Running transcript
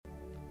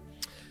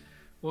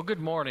Well,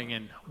 good morning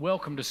and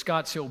welcome to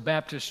Scotts Hill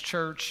Baptist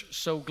Church.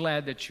 So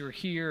glad that you're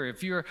here.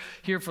 If you're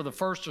here for the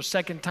first or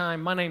second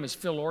time, my name is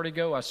Phil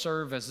Ortego. I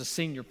serve as the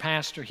senior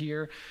pastor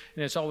here,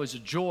 and it's always a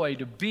joy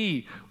to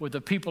be with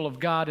the people of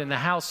God in the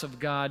house of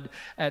God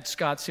at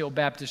Scotts Hill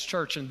Baptist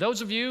Church. And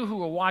those of you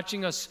who are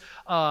watching us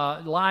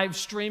live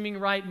streaming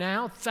right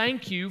now,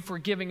 thank you for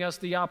giving us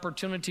the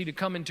opportunity to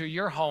come into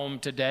your home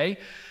today.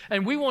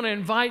 And we want to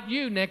invite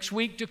you next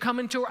week to come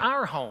into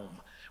our home.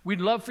 We'd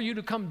love for you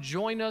to come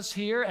join us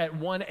here at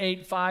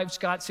 185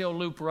 Scotts Hill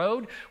Loop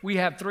Road. We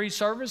have 3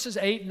 services,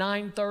 8,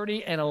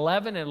 9:30, and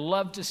 11, and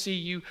love to see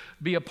you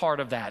be a part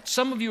of that.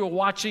 Some of you are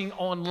watching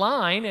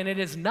online, and it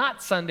is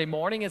not Sunday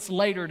morning. It's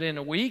later in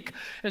a week.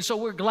 And so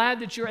we're glad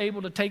that you're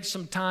able to take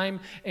some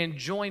time and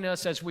join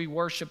us as we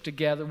worship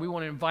together. We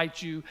want to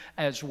invite you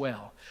as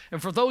well.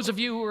 And for those of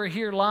you who are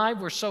here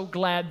live, we're so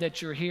glad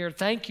that you're here.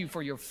 Thank you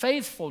for your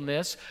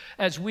faithfulness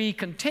as we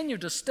continue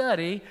to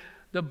study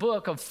the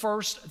book of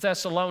 1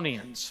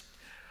 Thessalonians.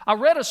 I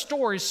read a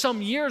story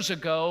some years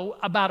ago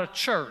about a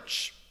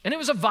church, and it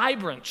was a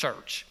vibrant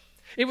church.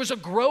 It was a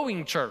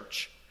growing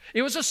church.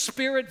 It was a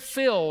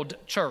spirit-filled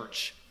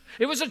church.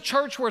 It was a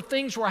church where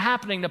things were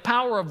happening. The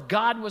power of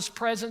God was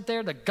present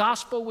there. The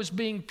gospel was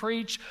being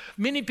preached.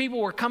 Many people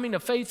were coming to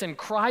faith in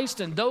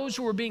Christ, and those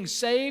who were being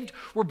saved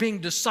were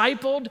being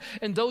discipled,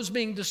 and those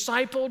being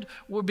discipled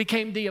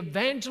became the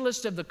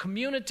evangelists of the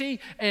community,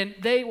 and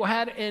they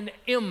had an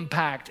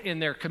impact in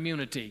their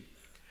community.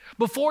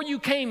 Before you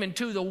came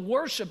into the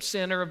worship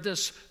center of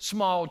this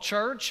small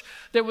church,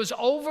 there was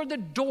over the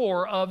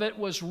door of it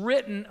was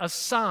written a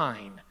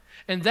sign,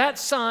 and that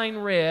sign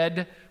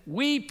read,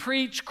 "We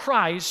preach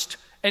Christ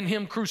and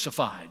Him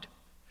crucified."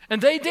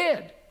 And they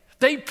did.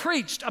 They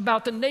preached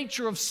about the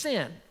nature of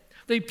sin.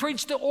 They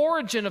preached the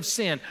origin of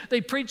sin.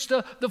 They preached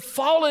the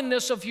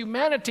fallenness of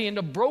humanity and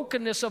the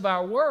brokenness of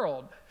our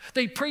world.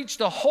 They preached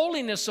the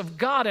holiness of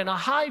God and a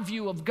high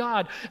view of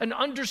God, an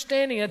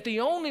understanding that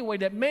the only way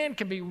that man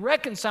can be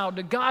reconciled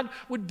to God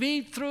would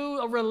be through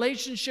a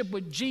relationship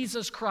with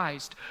Jesus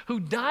Christ,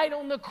 who died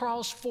on the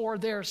cross for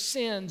their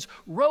sins,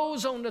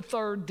 rose on the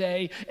third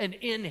day, and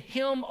in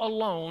Him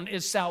alone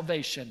is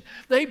salvation.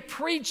 They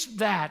preached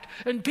that,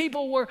 and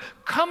people were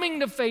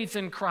coming to faith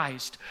in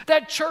Christ.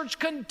 That church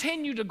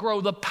continued to grow.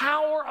 The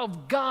power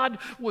of God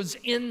was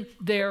in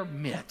their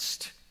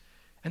midst.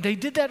 And they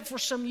did that for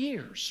some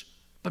years.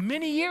 But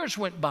many years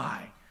went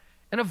by,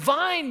 and a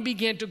vine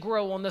began to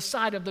grow on the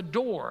side of the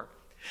door.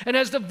 And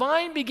as the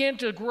vine began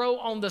to grow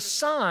on the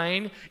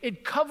sign,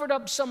 it covered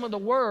up some of the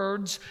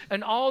words,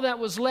 and all that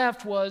was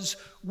left was,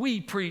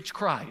 "We preach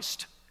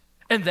Christ."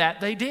 And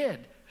that they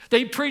did.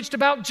 They preached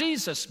about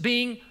Jesus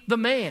being the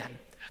man.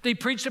 They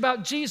preached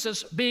about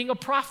Jesus being a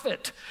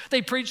prophet.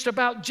 They preached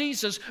about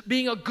Jesus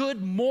being a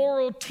good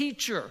moral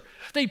teacher.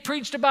 They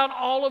preached about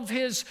all of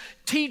His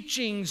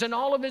teachings and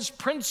all of His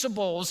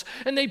principles.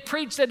 And they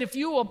preached that if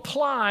you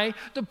apply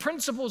the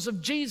principles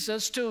of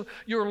Jesus to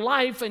your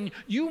life and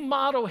you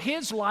model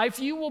His life,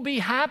 you will be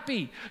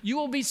happy. You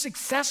will be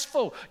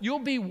successful. You'll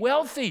be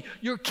wealthy.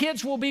 Your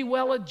kids will be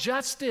well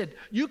adjusted.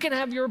 You can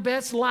have your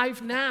best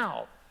life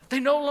now. They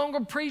no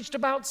longer preached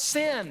about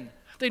sin.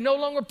 They no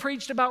longer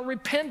preached about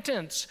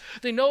repentance.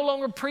 They no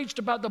longer preached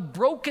about the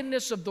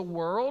brokenness of the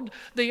world.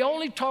 They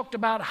only talked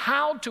about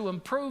how to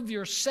improve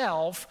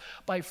yourself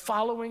by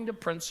following the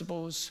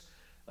principles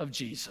of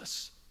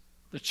Jesus.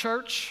 The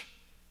church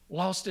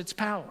lost its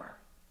power.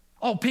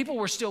 Oh, people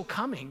were still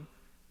coming,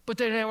 but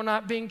they were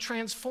not being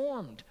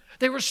transformed.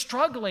 They were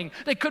struggling.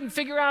 They couldn't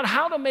figure out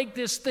how to make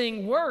this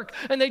thing work.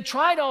 And they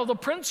tried all the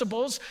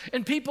principles,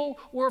 and people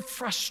were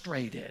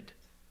frustrated.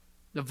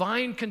 The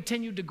vine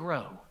continued to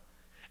grow.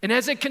 And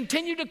as it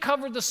continued to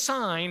cover the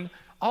sign,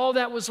 all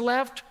that was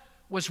left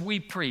was "We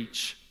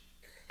preach."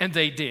 And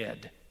they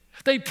did.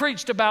 They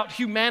preached about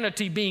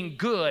humanity being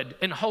good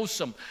and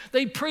wholesome.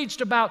 They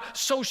preached about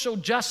social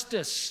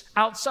justice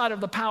outside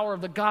of the power of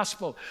the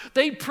gospel.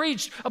 They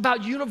preached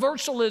about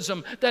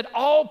universalism, that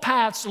all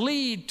paths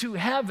lead to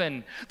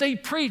heaven. They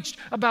preached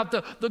about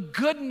the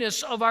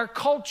goodness of our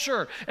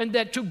culture, and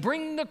that to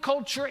bring the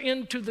culture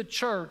into the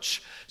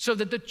church so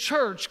that the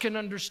church can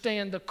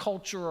understand the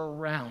culture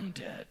around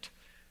it.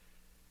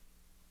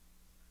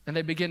 And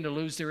they begin to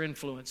lose their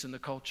influence in the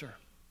culture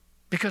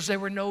because they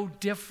were no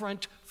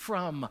different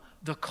from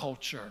the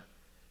culture.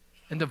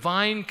 And the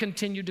vine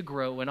continued to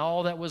grow, and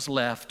all that was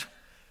left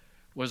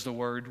was the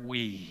word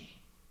 "we."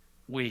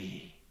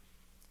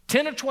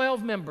 10 or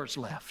 12 members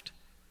left.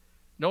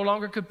 No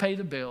longer could pay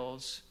the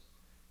bills,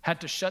 had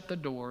to shut the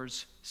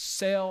doors,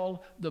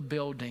 sell the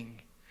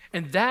building.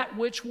 And that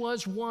which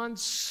was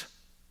once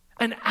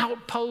an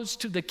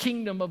outpost to the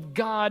kingdom of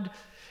God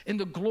and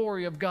the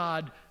glory of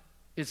God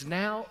is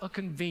now a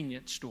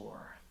convenience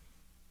store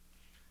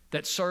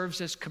that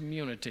serves as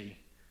community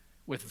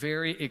with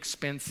very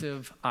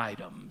expensive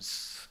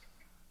items.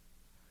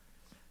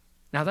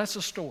 Now that's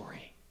a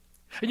story.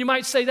 And you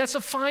might say that's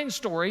a fine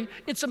story.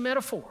 It's a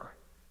metaphor.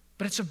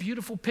 But it's a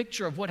beautiful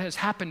picture of what has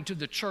happened to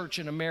the church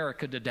in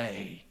America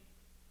today.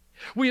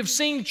 We have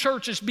seen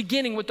churches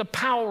beginning with the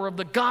power of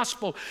the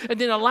gospel and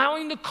then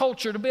allowing the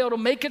culture to be able to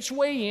make its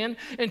way in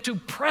and to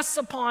press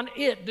upon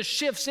it the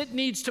shifts it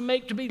needs to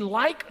make to be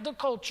like the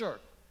culture.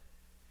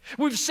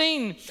 We've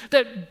seen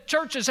that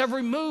churches have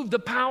removed the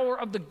power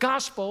of the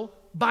gospel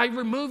by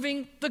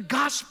removing the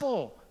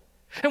gospel.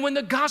 And when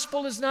the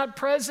gospel is not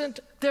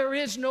present, there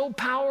is no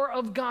power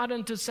of God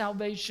unto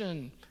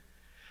salvation.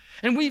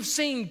 And we've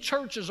seen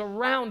churches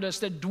around us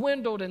that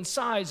dwindled in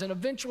size and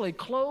eventually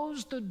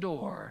closed the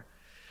door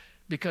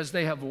because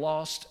they have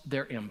lost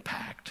their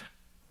impact.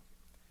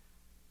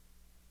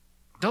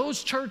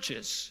 Those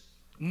churches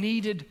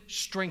needed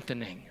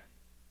strengthening.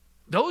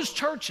 Those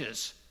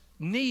churches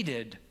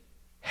needed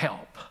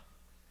help.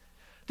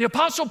 The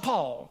Apostle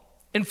Paul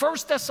in 1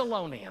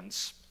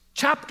 Thessalonians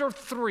chapter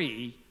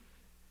 3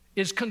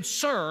 is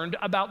concerned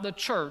about the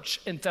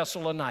church in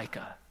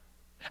Thessalonica.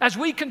 As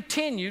we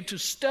continue to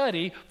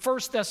study 1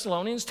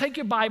 Thessalonians, take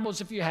your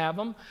Bibles if you have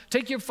them,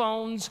 take your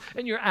phones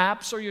and your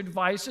apps or your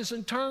devices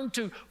and turn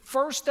to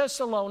 1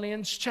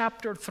 Thessalonians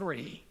chapter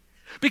 3.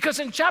 Because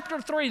in chapter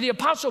 3, the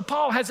Apostle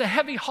Paul has a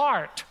heavy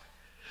heart.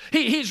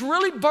 He's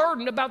really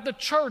burdened about the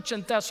church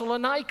in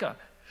Thessalonica.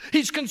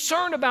 He's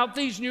concerned about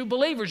these new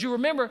believers. You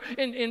remember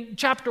in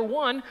chapter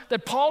 1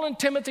 that Paul and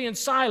Timothy and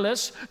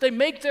Silas, they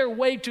make their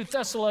way to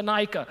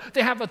Thessalonica.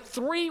 They have a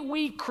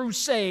 3-week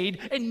crusade,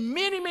 and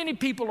many, many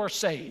people are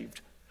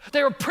saved.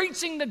 They are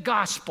preaching the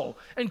gospel,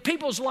 and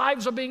people's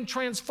lives are being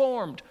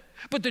transformed.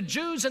 But the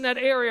Jews in that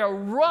area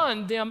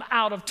run them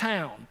out of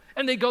town,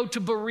 and they go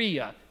to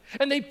Berea,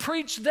 and they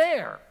preach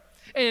there.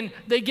 And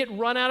they get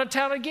run out of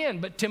town again,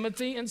 but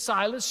Timothy and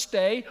Silas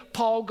stay.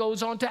 Paul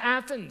goes on to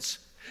Athens.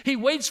 He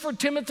waits for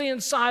Timothy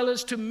and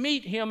Silas to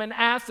meet him in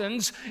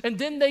Athens, and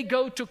then they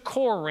go to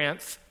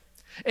Corinth.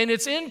 And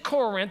it's in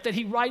Corinth that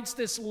he writes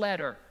this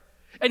letter,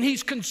 and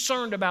he's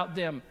concerned about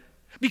them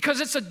because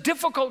it's a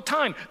difficult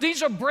time.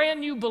 These are brand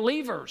new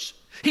believers.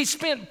 He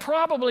spent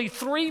probably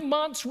 3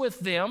 months with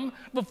them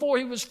before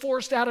he was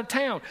forced out of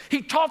town.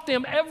 He taught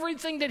them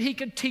everything that he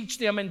could teach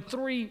them in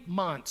 3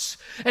 months.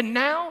 And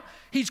now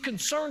he's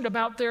concerned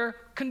about their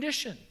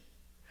condition.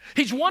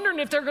 He's wondering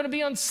if they're going to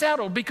be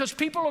unsettled because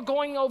people are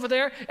going over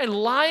there and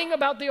lying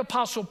about the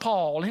Apostle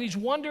Paul, and he's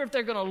wondering if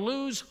they're going to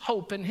lose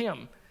hope in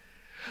him.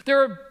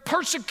 There are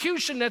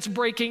persecution that's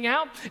breaking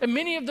out, and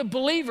many of the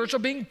believers are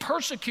being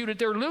persecuted.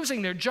 They're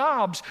losing their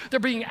jobs.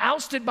 They're being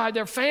ousted by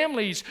their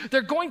families.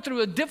 They're going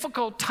through a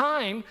difficult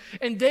time,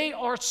 and they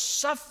are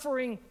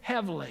suffering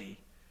heavily.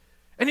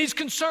 And he's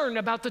concerned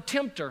about the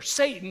tempter,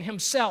 Satan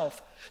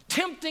himself,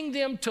 tempting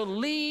them to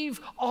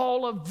leave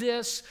all of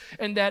this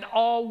and that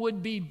all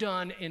would be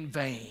done in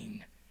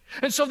vain.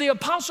 And so the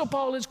Apostle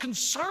Paul is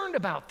concerned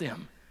about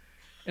them.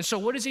 And so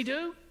what does he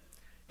do?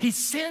 He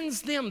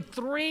sends them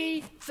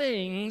 3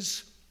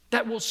 things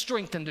that will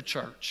strengthen the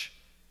church.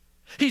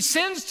 He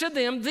sends to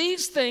them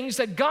these things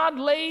that God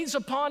lays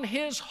upon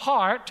his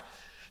heart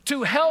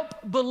to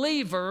help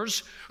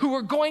believers who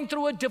are going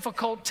through a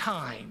difficult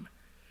time.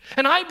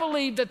 And I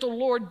believe that the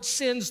Lord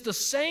sends the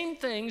same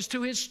things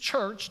to his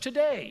church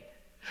today.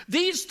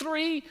 These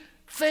 3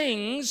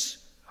 things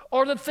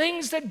are the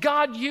things that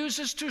God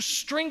uses to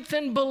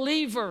strengthen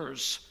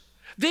believers.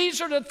 These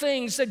are the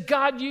things that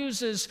God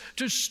uses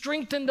to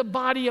strengthen the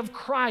body of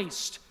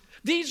Christ.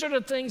 These are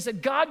the things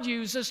that God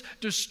uses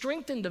to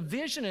strengthen the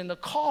vision and the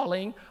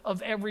calling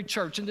of every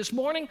church. And this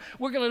morning,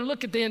 we're going to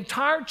look at the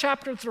entire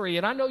chapter 3.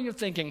 And I know you're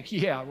thinking,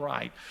 yeah,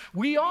 right.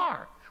 We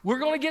are. We're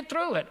going to get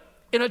through it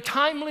in a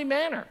timely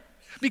manner.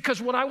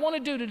 Because what I want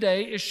to do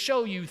today is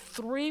show you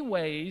 3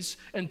 ways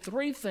and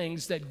 3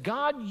 things that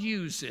God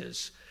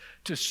uses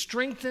to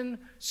strengthen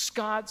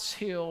Scotts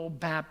Hill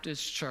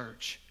Baptist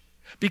Church.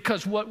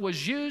 Because what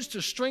was used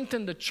to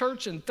strengthen the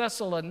church in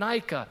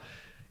Thessalonica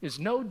is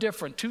no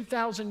different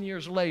 2,000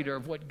 years later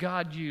of what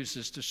God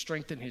uses to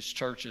strengthen his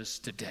churches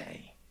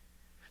today.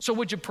 So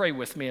would you pray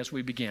with me as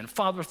we begin?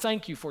 Father,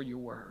 thank you for your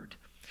word.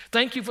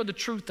 Thank you for the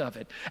truth of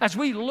it. As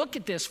we look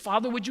at this,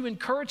 Father, would you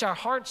encourage our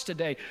hearts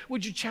today?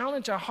 Would you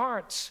challenge our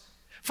hearts?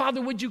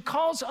 Father, would you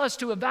cause us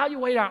to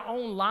evaluate our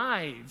own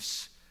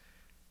lives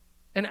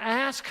and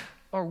ask,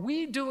 are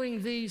we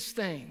doing these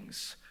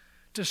things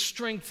to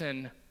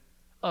strengthen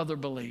other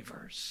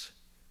believers?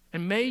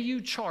 And may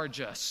you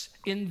charge us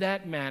in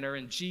that manner.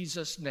 In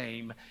Jesus'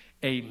 name,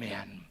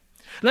 amen.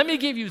 Let me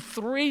give you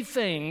 3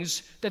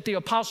 things that the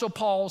Apostle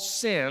Paul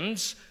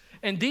sends.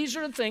 And these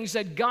are the things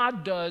that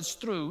God does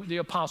through the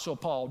Apostle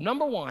Paul.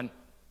 Number 1,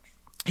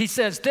 he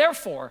says,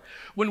 therefore,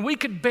 when we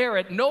could bear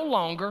it no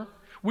longer,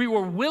 we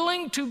were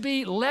willing to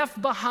be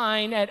left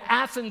behind at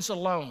Athens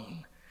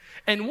alone.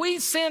 And we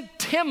sent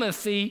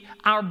Timothy,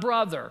 our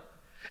brother,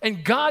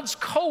 and God's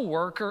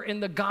co-worker in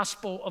the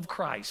gospel of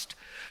Christ,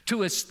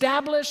 to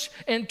establish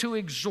and to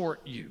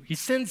exhort you. He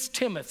sends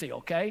Timothy,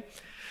 okay?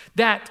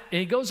 And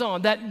he goes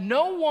on, that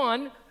no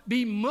one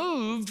be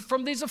moved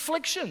from these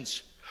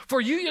afflictions. For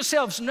you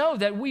yourselves know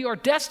that we are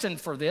destined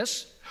for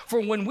this.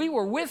 For when we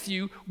were with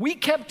you, we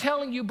kept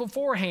telling you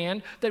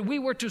beforehand that we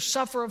were to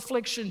suffer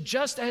affliction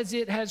just as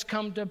it has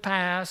come to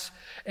pass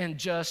and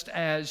just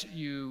as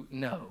you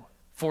know.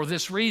 For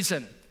this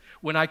reason,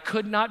 when I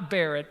could not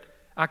bear it,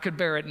 I could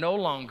bear it no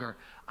longer.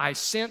 I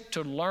sent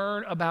to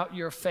learn about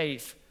your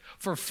faith,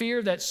 for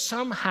fear that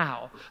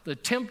somehow the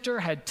tempter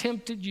had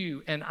tempted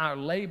you and our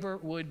labor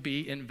would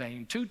be in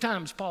vain. 2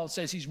 times Paul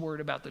says he's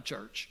worried about the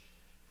church.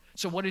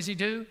 So what does he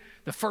do?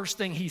 The first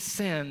thing he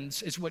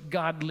sends is what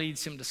God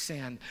leads him to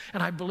send.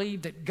 And I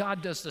believe that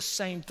God does the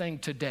same thing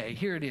today.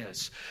 Here it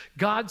is.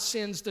 God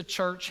sends the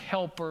church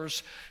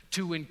helpers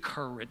to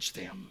encourage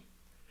them.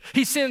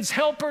 He sends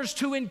helpers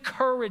to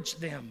encourage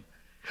them.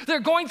 They're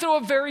going through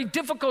a very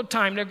difficult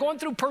time. They're going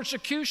through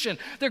persecution.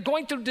 They're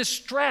going through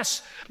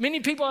distress. Many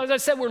people, as I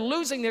said, were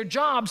losing their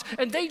jobs,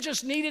 and they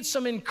just needed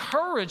some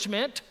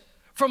encouragement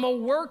from a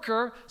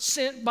worker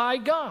sent by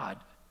God.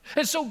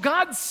 And so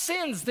God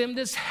sends them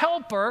this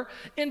helper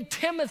in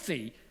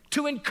Timothy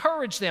to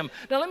encourage them.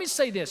 Now let me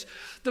say this.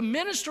 The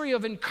ministry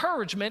of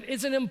encouragement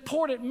is an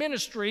important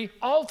ministry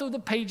all through the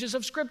pages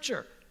of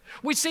Scripture.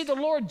 We see the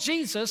Lord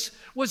Jesus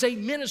was a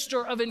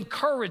minister of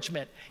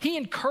encouragement. He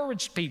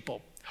encouraged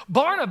people.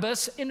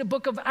 Barnabas in the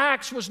book of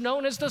Acts was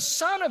known as the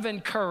son of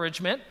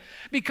encouragement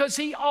because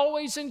he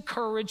always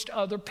encouraged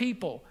other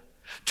people.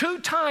 2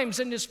 times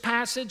in this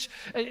passage,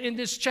 in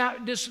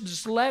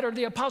this letter,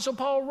 the Apostle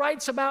Paul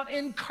writes about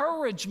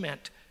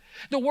encouragement.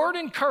 The word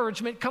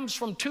encouragement comes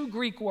from 2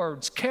 Greek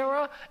words,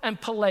 para and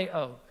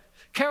kaleo.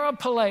 Para and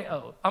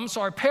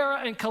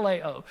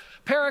kaleo.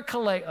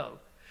 Parakaleo.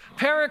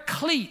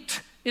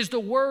 Paraclete is the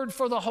word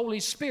for the Holy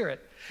Spirit,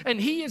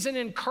 and he is an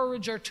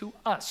encourager to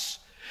us.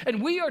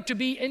 And we are to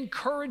be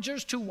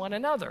encouragers to one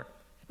another.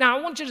 Now,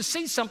 I want you to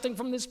see something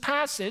from this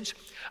passage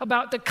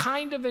about the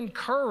kind of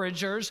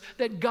encouragers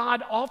that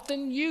God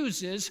often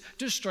uses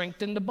to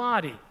strengthen the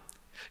body.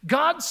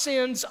 God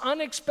sends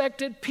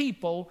unexpected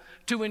people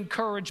to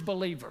encourage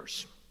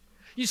believers.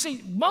 You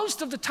see,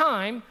 most of the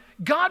time,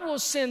 God will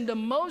send the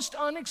most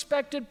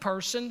unexpected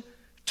person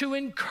to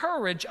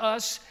encourage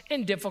us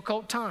in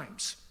difficult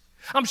times.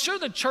 I'm sure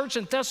the church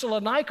in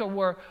Thessalonica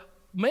were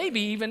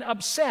maybe even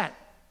upset.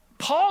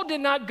 Paul did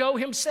not go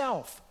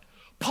himself.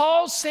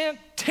 Paul sent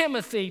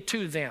Timothy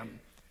to them.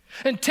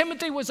 And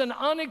Timothy was an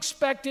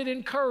unexpected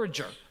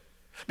encourager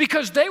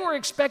because they were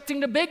expecting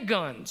the big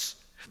guns.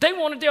 They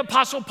wanted the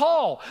Apostle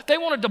Paul. They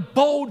wanted the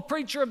bold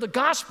preacher of the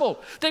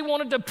gospel. They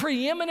wanted the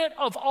preeminent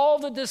of all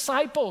the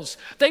disciples.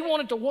 They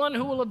wanted the one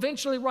who will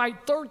eventually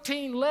write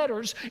 13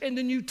 letters in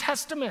the New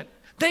Testament.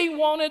 They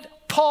wanted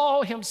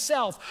Paul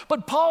himself.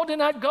 But Paul did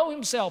not go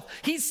himself.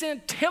 He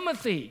sent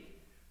Timothy.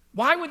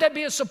 Why would that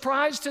be a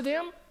surprise to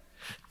them?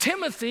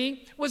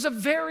 Timothy was a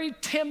very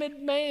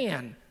timid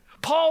man.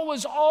 Paul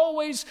was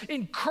always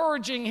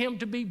encouraging him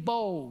to be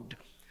bold.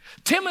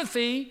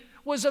 Timothy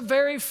was a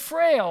very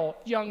frail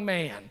young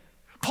man.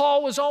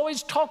 Paul was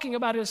always talking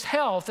about his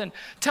health and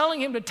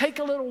telling him to take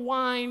a little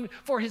wine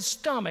for his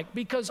stomach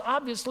because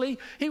obviously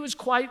he was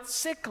quite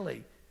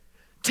sickly.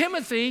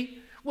 Timothy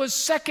was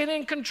second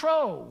in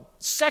control,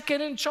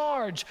 second in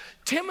charge.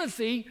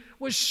 Timothy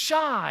was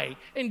shy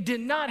and did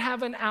not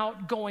have an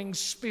outgoing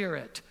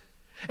spirit.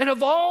 And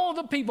of all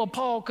the people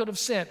Paul could have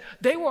sent,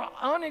 they were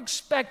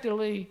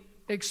unexpectedly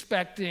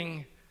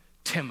expecting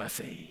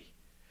Timothy.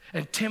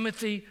 And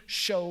Timothy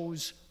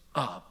shows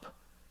up.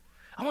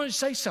 I want to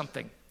say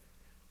something.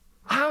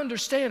 I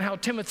understand how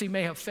Timothy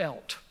may have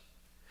felt.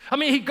 I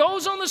mean, he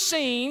goes on the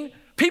scene.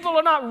 People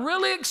are not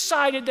really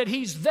excited that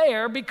he's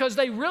there because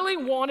they really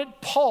wanted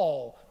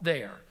Paul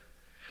there.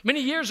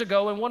 Many years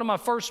ago, in one of my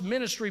first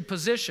ministry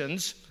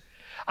positions,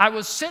 I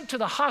was sent to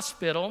the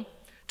hospital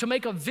to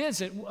make a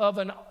visit of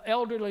an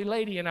elderly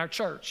lady in our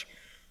church.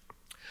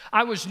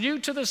 I was new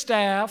to the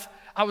staff.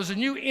 I was a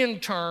new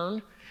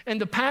intern, and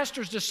the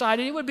pastors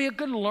decided it would be a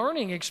good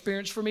learning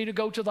experience for me to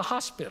go to the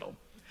hospital.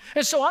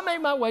 And so I made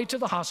my way to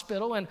the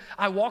hospital, and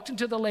I walked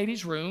into the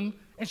lady's room,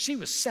 and she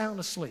was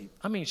sound asleep.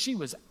 I mean, she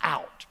was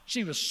out.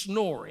 She was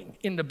snoring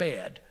in the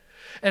bed.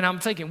 And I'm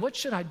thinking, what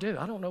should I do?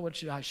 I don't know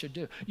what I should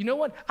do. You know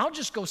what? I'll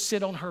just go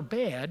sit on her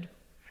bed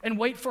and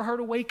wait for her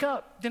to wake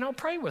up. Then I'll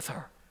pray with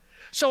her.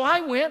 So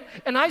I went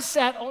and I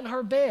sat on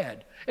her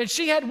bed. And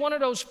she had one of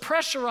those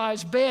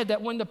pressurized beds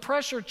that when the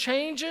pressure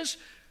changes,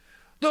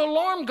 the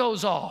alarm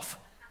goes off.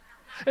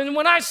 And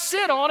when I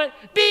sit on it,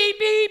 beep,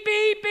 beep,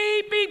 beep,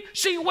 beep, beep,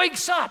 she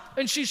wakes up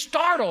and she's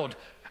startled.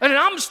 And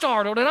I'm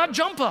startled and I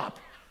jump up.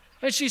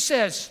 And she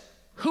says,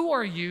 "Who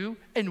are you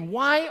and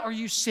why are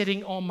you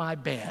sitting on my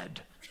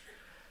bed?"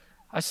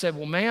 I said,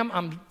 "Well, ma'am,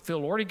 I'm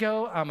Phil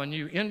Ortego. I'm a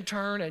new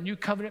intern at New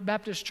Covenant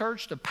Baptist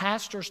Church. The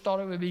pastors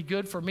thought it would be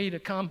good for me to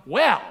come."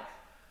 Well,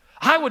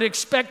 I would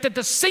expect that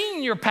the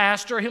senior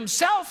pastor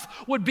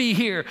himself would be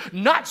here,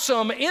 not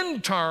some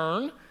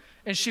intern.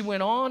 And she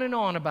went on and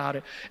on about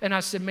it. And I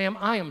said, "Ma'am,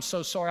 I am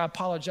so sorry. I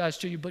apologize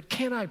to you, but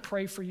can I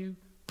pray for you?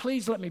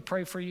 Please let me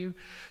pray for you."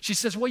 She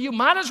says, "Well, you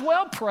might as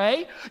well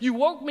pray. You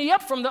woke me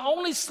up from the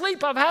only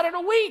sleep I've had in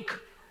a week."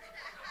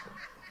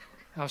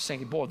 I was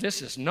thinking, boy,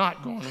 this is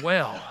not going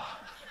well.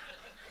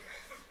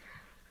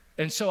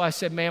 And so I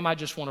said, "Ma'am, I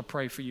just want to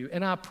pray for you."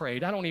 And I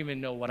prayed. I don't even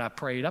know what I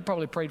prayed. I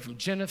probably prayed from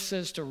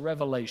Genesis to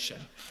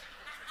Revelation.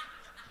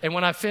 And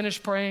when I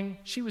finished praying,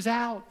 she was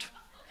out.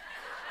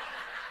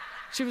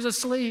 She was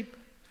asleep.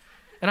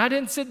 And I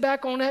didn't sit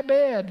back on that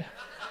bed.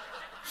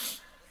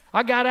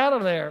 I got out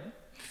of there.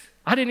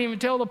 I didn't even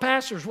tell the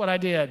pastors what I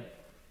did.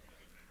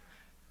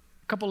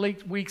 A couple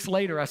weeks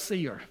later, I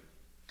see her.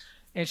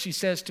 And she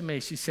says to me,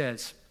 she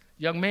says,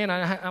 young man,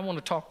 I want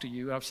to talk to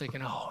you. I was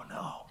thinking, oh,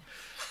 no.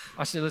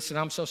 I said, listen,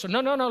 I'm so sorry.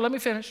 No, let me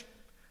finish.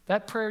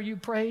 That prayer you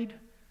prayed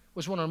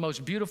was one of the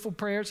most beautiful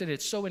prayers, and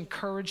it so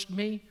encouraged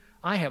me.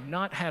 I have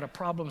not had a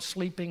problem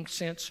sleeping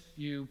since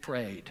you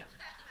prayed.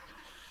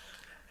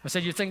 I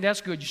said, you think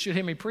that's good? You should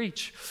hear me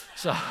preach.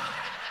 So,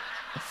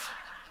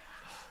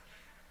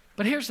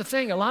 but here's the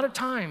thing. A lot of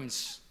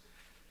times,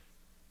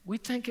 we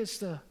think it's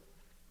the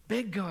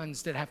big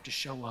guns that have to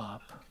show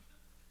up.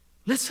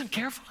 Listen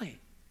carefully.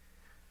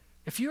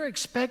 If you're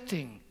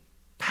expecting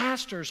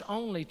pastors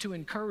only to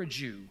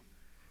encourage you,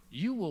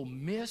 you will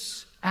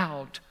miss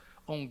out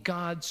on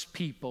God's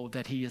people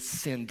that He is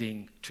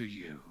sending to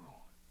you.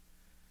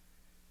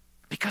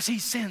 Because He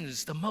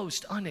sends the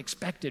most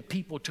unexpected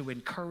people to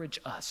encourage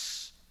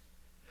us.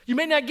 You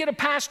may not get a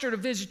pastor to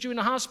visit you in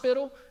the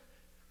hospital,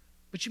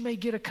 but you may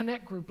get a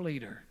connect group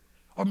leader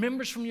or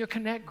members from your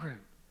connect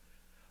group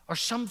or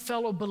some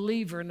fellow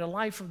believer in the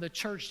life of the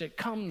church that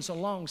comes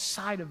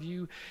alongside of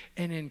you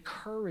and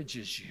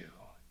encourages you.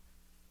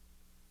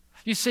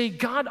 You see,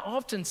 God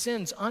often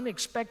sends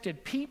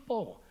unexpected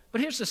people.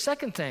 But here's the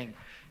second thing.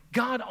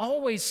 God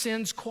always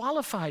sends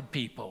qualified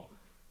people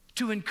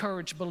to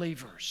encourage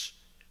believers.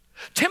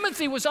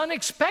 Timothy was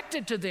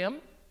unexpected to them.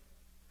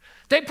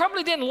 They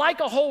probably didn't like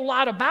a whole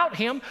lot about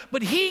him,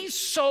 but he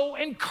so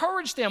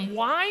encouraged them.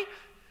 Why?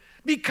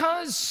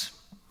 Because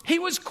he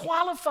was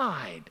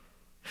qualified.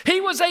 He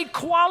was a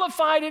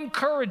qualified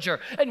encourager.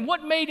 And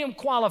what made him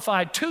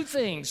qualified? Two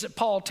things that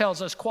Paul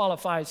tells us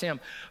qualifies him.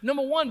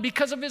 Number one,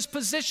 because of his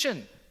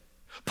position.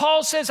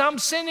 Paul says, I'm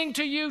sending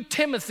to you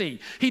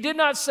Timothy. He did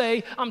not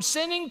say, I'm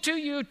sending to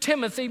you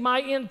Timothy, my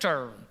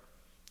intern.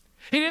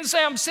 He didn't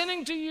say, I'm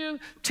sending to you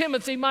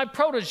Timothy, my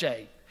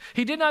protege.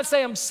 He did not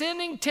say, I'm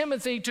sending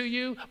Timothy to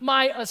you,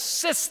 my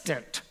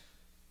assistant.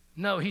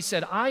 No, he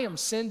said, I am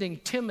sending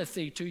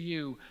Timothy to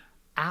you,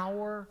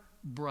 our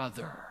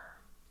brother.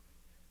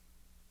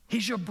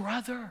 He's your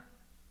brother.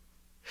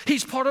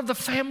 He's part of the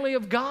family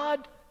of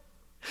God.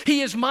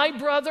 He is my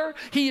brother.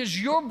 He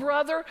is your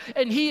brother.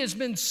 And he has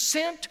been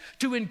sent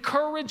to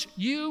encourage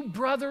you,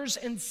 brothers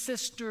and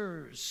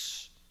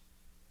sisters.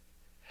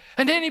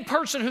 And any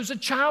person who's a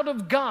child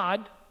of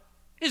God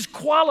is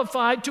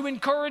qualified to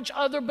encourage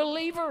other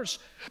believers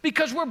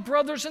because we're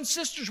brothers and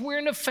sisters. We're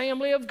in the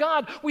family of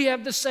God. We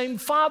have the same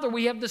Father.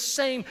 We have the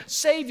same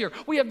Savior.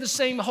 We have the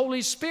same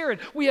Holy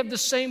Spirit. We have the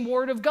same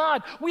Word of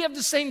God. We have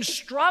the same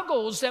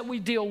struggles that we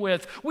deal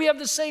with. We have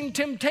the same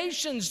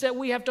temptations that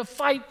we have to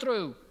fight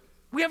through.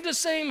 We have the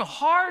same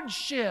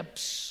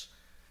hardships.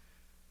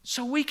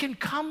 So we can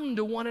come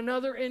to one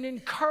another and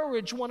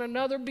encourage one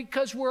another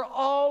because we're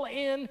all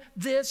in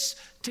this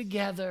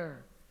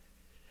together.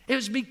 It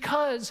was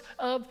because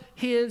of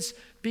his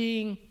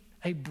being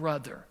a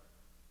brother.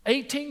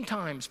 18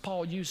 times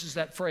Paul uses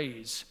that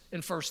phrase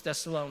in 1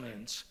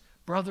 Thessalonians,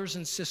 brothers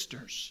and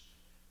sisters.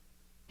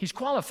 He's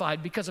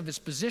qualified because of his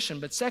position,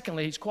 but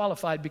secondly, he's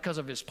qualified because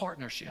of his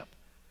partnership.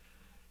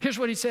 Here's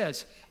what he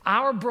says,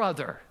 our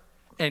brother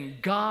and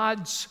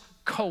God's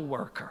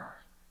co-worker.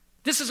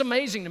 This is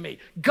amazing to me.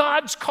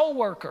 God's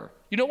co-worker.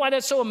 You know why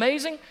that's so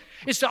amazing?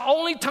 It's the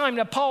only time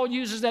that Paul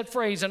uses that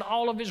phrase in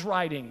all of his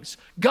writings.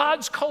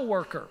 God's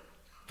co-worker.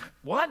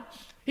 What?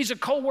 He's a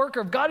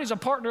co-worker of God. He's a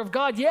partner of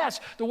God. Yes,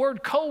 the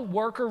word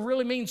co-worker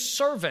really means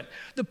servant.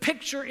 The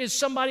picture is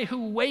somebody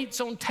who waits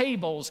on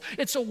tables.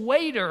 It's a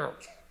waiter.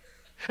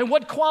 And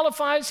what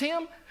qualifies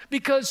him?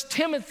 Because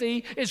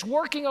Timothy is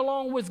working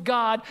along with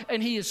God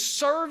and he is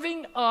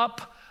serving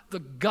up the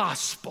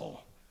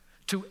gospel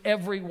to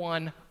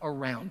everyone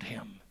around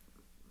him.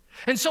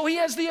 And so he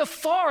has the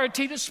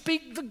authority to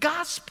speak the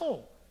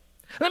gospel.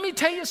 Let me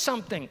tell you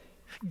something.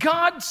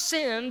 God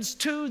sends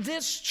to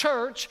this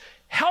church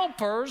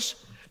helpers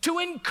to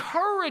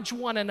encourage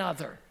one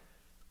another.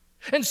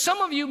 And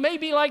some of you may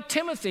be like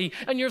Timothy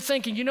and you're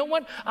thinking, you know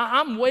what?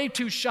 I'm way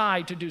too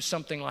shy to do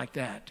something like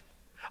that.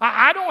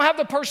 I don't have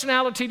the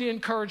personality to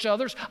encourage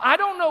others. I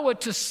don't know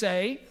what to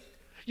say.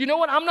 You know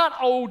what? I'm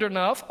not old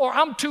enough, or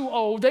I'm too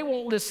old. They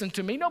won't listen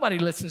to me. Nobody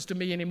listens to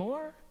me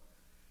anymore.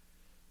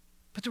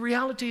 But the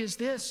reality is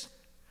this.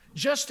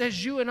 Just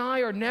as you and I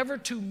are never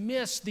to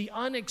miss the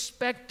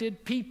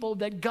unexpected people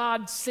that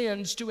God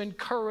sends to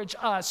encourage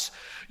us,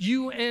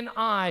 you and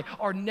I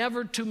are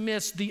never to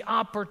miss the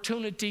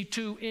opportunity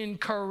to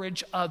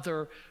encourage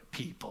other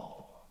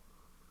people.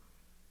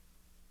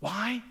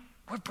 Why?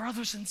 We're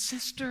brothers and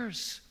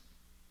sisters.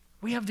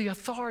 We have the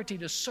authority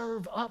to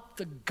serve up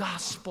the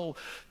gospel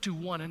to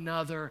one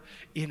another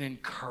in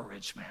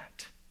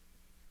encouragement.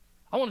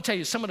 I want to tell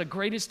you, some of the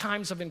greatest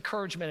times of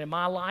encouragement in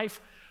my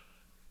life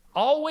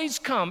always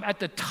come at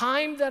the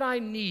time that I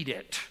need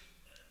it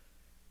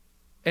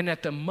and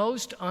at the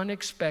most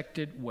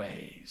unexpected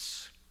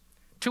ways.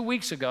 2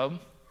 weeks ago,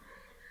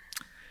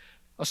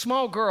 a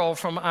small girl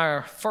from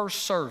our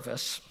first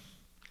service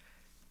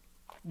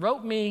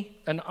wrote me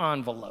an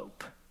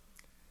envelope.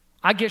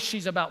 I guess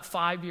she's about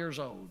 5 years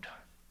old.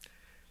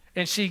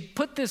 And she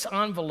put this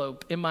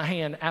envelope in my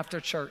hand after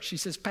church. She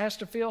says,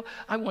 Pastor Phil,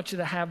 I want you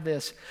to have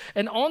this.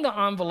 And on the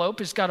envelope,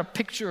 it's got a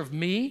picture of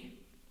me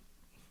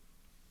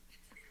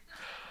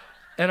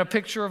and a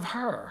picture of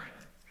her.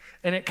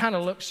 And it kind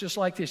of looks just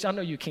like this. I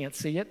know you can't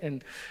see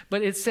it,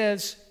 but it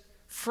says,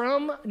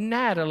 from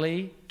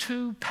Natalie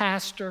to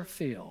Pastor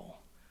Phil.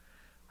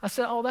 I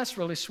said, oh, that's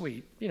really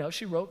sweet. You know,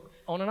 she wrote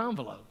on an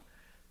envelope.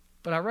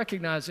 But I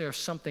recognize there's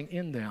something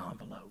in the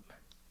envelope.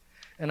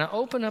 And I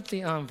open up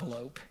the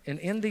envelope, and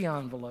in the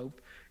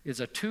envelope is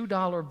a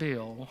 $2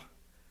 bill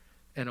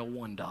and a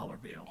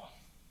 $1 bill.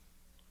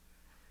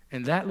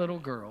 And that little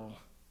girl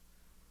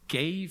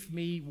gave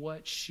me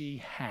what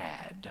she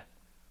had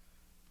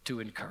to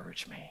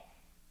encourage me.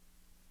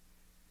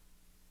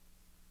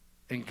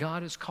 And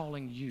God is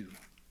calling you,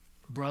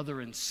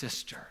 brother and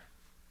sister,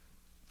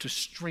 to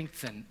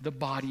strengthen the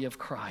body of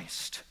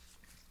Christ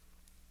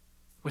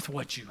with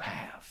what you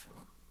have.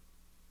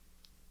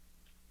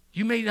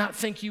 You may not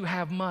think you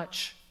have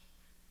much,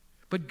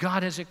 but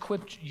God has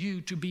equipped you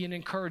to be an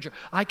encourager.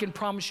 I can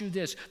promise you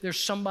this, there's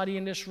somebody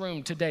in this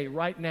room today,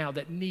 right now,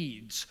 that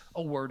needs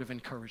a word of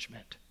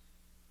encouragement.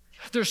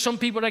 There's some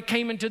people that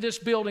came into this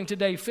building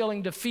today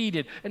feeling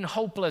defeated and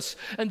hopeless,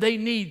 and they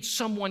need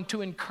someone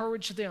to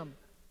encourage them.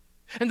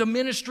 And the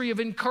ministry of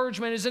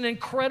encouragement is an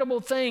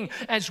incredible thing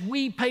as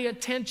we pay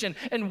attention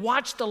and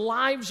watch the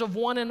lives of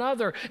one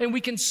another, and we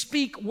can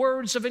speak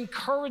words of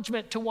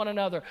encouragement to one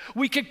another.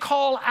 We could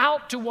call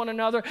out to one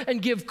another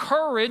and give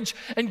courage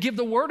and give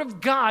the word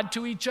of God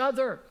to each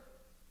other.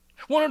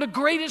 One of the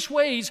greatest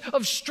ways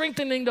of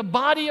strengthening the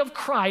body of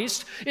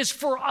Christ is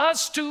for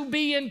us to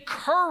be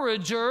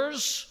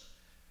encouragers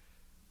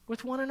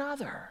with one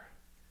another.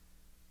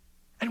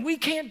 And we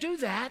can't do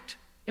that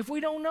if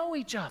we don't know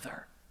each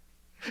other.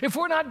 If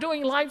we're not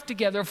doing life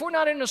together, if we're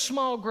not in a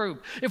small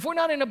group, if we're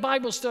not in a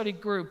Bible study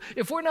group,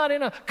 if we're not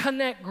in a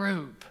connect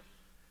group,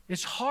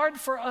 it's hard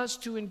for us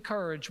to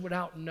encourage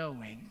without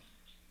knowing.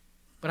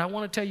 But I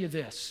want to tell you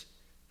this,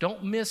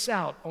 don't miss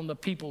out on the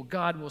people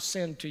God will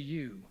send to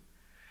you.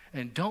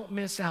 And don't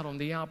miss out on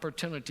the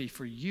opportunity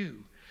for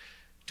you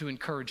to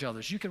encourage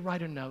others. You can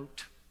write a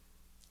note.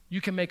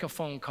 You can make a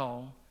phone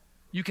call.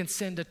 You can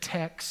send a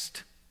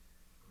text.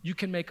 You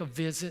can make a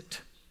visit.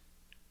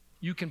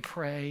 You can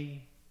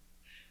pray.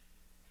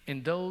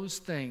 And those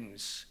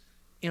things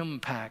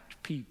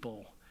impact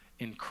people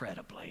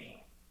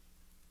incredibly.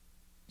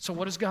 So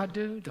what does God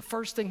do? The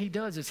first thing he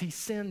does is he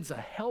sends a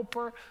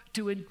helper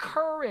to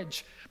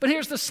encourage. But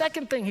here's the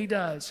second thing he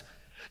does.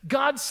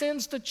 God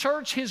sends the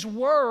church his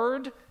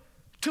word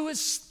to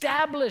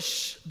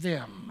establish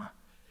them.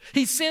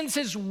 He sends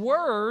his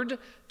word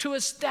to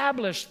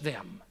establish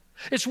them.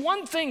 It's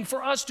one thing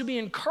for us to be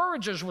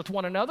encouragers with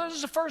one another. This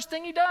is the first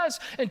thing he does.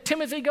 And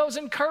Timothy goes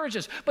and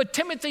encourages. But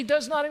Timothy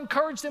does not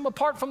encourage them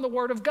apart from the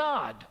word of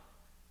God.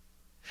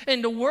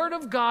 And the word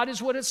of God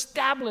is what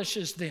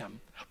establishes them.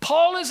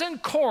 Paul is in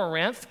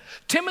Corinth.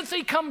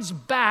 Timothy comes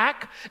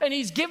back, and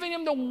he's giving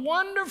him the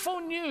wonderful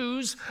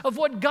news of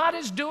what God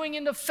is doing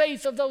in the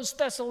faith of those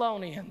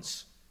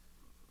Thessalonians.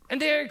 And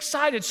they're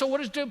excited. So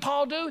what does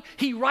Paul do?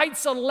 He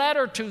writes a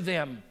letter to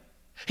them.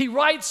 He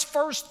writes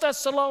 1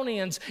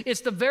 Thessalonians.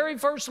 It's the very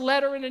first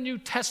letter in the New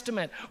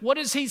Testament. What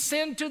does he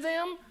send to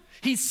them?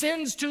 He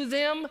sends to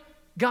them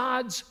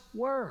God's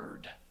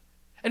word.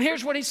 And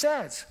here's what he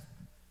says.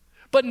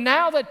 But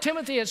now that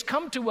Timothy has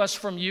come to us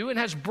from you and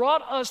has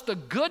brought us the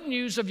good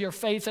news of your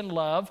faith and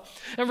love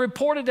and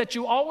reported that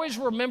you always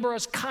remember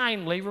us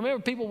kindly.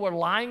 Remember, people were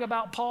lying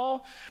about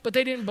Paul, but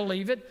they didn't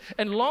believe it,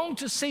 and longed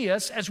to see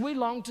us as we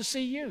long to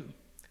see you.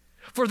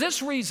 For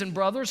this reason,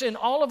 brothers, in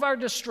all of our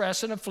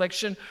distress and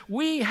affliction,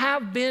 we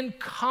have been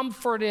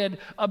comforted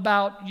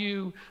about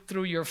you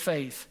through your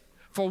faith.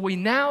 For we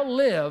now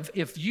live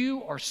if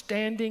you are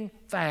standing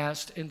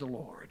fast in the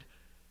Lord.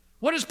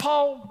 What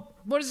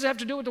does it have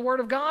to do with the Word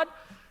of God?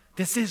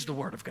 This is the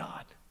Word of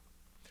God.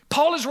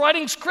 Paul is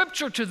writing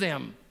scripture to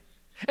them.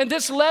 And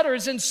this letter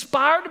is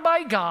inspired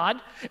by God.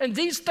 And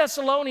these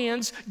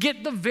Thessalonians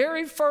get the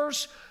very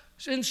first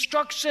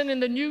instruction in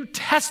the New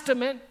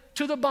Testament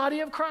to the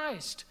body of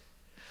Christ.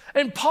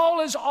 And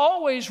Paul is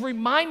always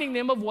reminding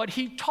them of what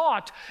he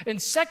taught. In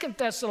 2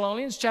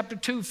 Thessalonians chapter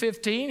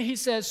 2:15, he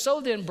says, so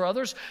then,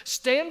 brothers,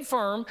 stand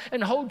firm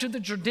and hold to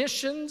the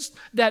traditions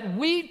that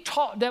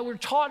were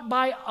taught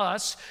by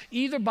us,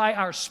 either by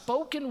our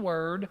spoken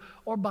word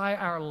or by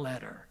our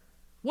letter.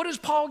 What is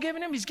Paul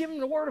giving them? He's giving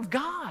them the word of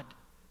God.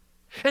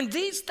 And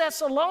these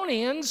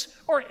Thessalonians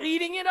are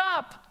eating it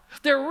up.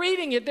 They're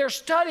reading it, they're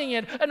studying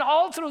it, and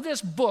all through this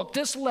book,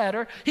 this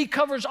letter, he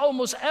covers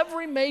almost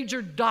every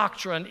major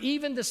doctrine,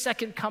 even the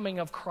second coming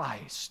of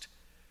Christ.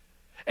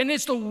 And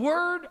it's the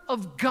word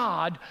of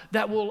God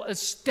that will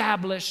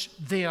establish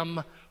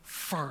them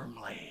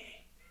firmly.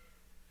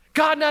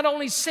 God not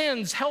only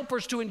sends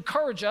helpers to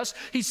encourage us,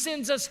 he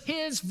sends us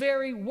his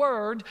very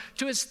word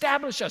to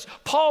establish us.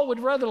 Paul would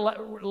rather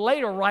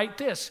later write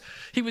this.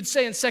 He would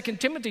say in 2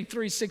 Timothy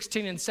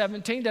 3:16 and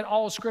 17 that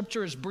all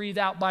scripture is breathed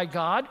out by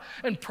God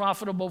and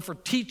profitable for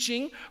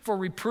teaching, for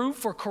reproof,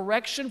 for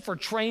correction, for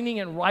training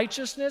in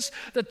righteousness,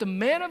 that the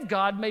man of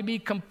God may be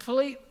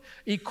complete,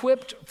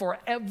 equipped for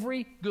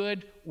every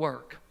good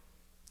work.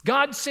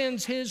 God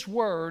sends his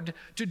word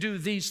to do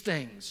these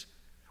things.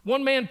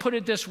 One man put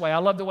it this way. I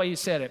love the way he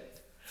said it.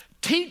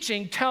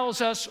 Teaching tells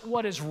us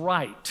what is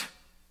right.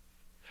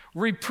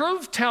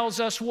 Reproof tells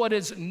us what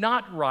is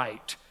not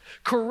right.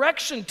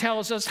 Correction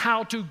tells us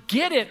how to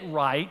get it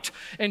right.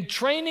 And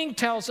training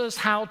tells us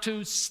how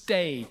to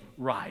stay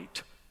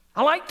right.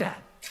 I like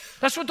that.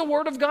 That's what the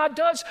Word of God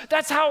does.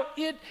 That's how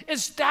it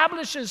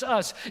establishes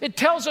us. It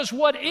tells us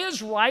what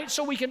is right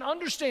so we can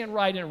understand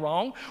right and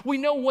wrong. We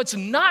know what's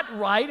not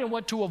right and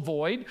what to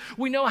avoid.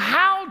 We know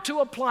how to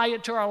apply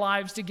it to our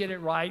lives to get it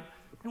right.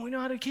 And we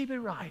know how to keep it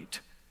right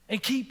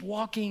and keep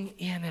walking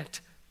in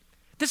it.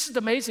 This is the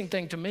amazing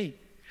thing to me.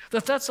 The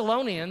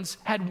Thessalonians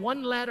had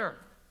one letter.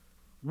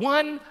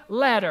 One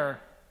letter.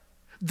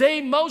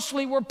 They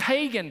mostly were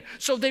pagan,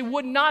 so they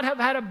would not have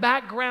had a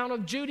background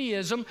of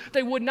Judaism.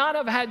 They would not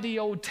have had the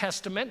Old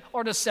Testament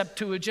or the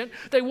Septuagint.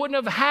 They wouldn't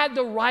have had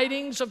the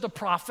writings of the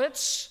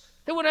prophets.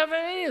 They wouldn't have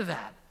any of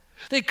that.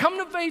 They come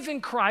to faith in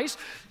Christ.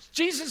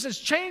 Jesus has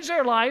changed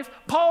their life.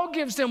 Paul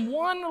gives them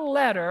one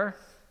letter,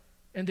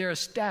 and they're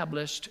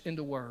established in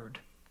the Word.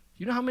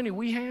 You know how many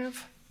we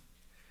have?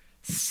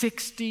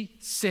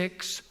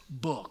 66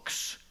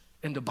 books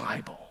in the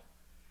Bible,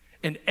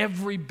 and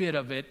every bit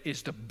of it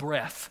is the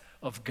breath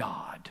of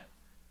God.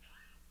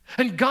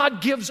 And God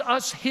gives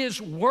us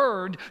his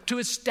word to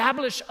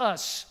establish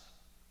us.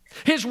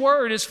 His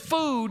word is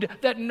food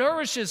that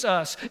nourishes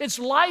us. It's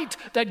light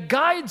that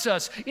guides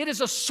us. It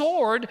is a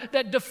sword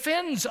that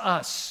defends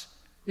us.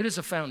 It is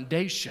a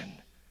foundation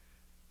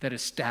that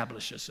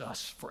establishes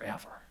us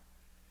forever.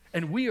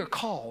 And we are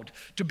called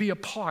to be a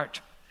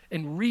part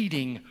in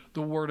reading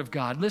the Word of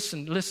God.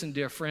 Listen,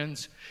 dear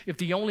friends. If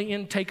the only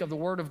intake of the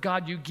Word of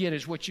God you get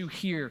is what you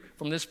hear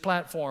from this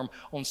platform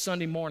on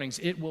Sunday mornings,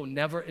 it will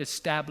never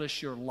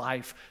establish your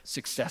life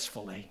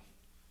successfully.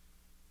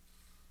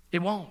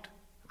 It won't.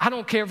 I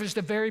don't care if it's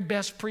the very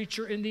best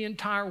preacher in the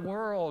entire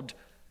world.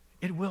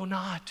 It will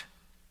not.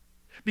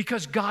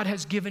 Because God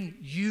has given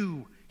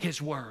you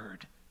his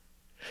Word.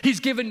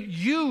 He's given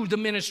you the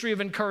ministry of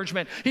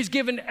encouragement. He's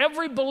given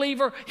every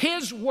believer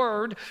his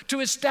word to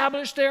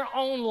establish their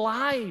own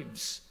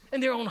lives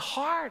and their own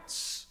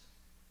hearts.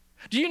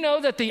 Do you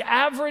know that the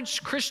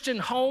average Christian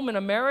home in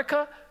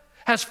America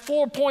has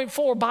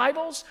 4.4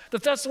 Bibles? The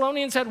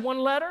Thessalonians had one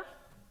letter.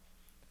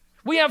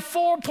 We have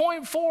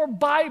 4.4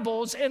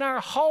 Bibles in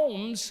our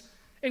homes,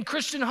 in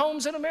Christian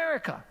homes in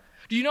America.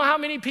 Do you know how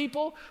many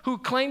people who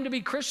claim to be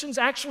Christians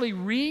actually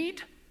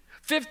read?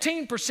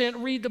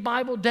 15% read the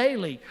Bible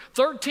daily.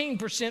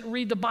 13%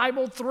 read the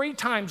Bible 3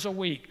 times a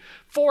week.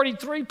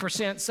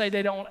 43% say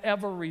they don't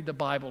ever read the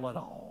Bible at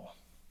all.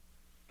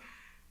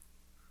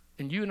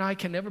 And you and I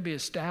can never be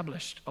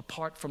established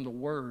apart from the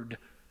Word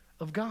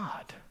of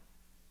God.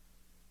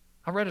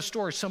 I read a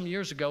story some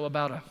years ago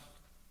about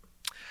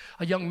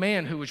a young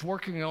man who was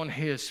working on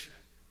his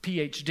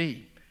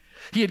PhD.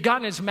 He had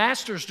gotten his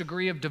master's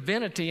degree of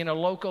divinity in a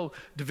local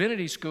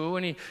divinity school,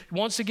 and he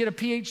wants to get a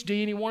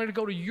PhD, and he wanted to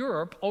go to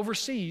Europe,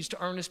 overseas,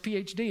 to earn his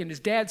PhD. And his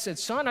dad said,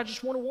 son, I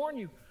just want to warn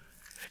you.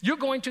 You're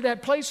going to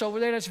that place over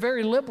there that's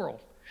very liberal.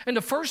 And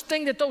the first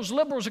thing that those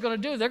liberals are going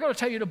to do, they're going to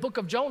tell you the book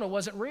of Jonah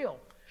wasn't real.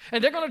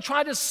 And they're going to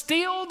try to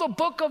steal the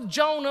book of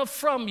Jonah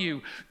from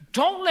you.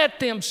 Don't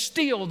let them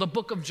steal the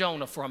book of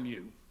Jonah from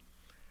you.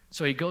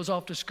 So he goes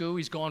off to school.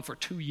 He's gone for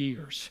 2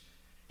 years.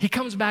 He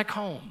comes back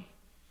home.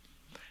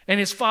 And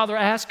his father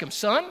asked him,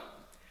 son,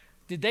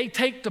 did they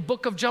take the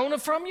book of Jonah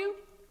from you?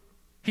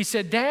 He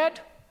said, Dad,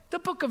 the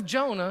book of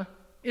Jonah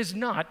is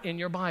not in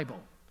your Bible.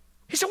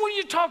 He said, what are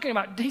you talking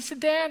about? He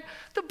said, Dad,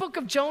 the book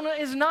of Jonah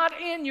is not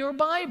in your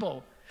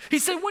Bible. He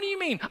said, what do you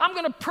mean? I'm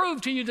going to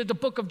prove to you that the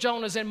book of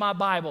Jonah is in my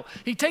Bible.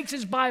 He takes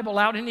his Bible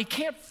out and he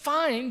can't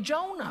find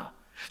Jonah.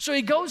 So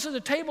he goes to the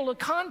table of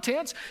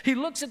contents, he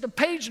looks at the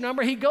page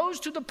number, he goes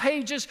to the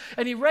pages,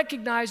 and he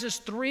recognizes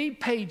 3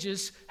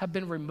 pages have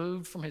been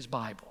removed from his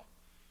Bible.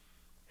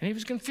 And he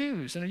was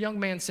confused. And a young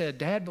man said,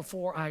 Dad,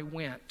 before I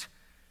went,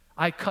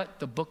 I cut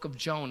the book of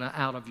Jonah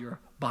out of your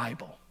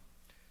Bible.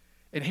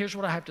 And here's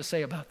what I have to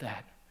say about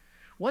that.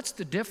 What's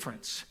the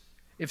difference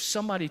if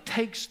somebody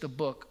takes the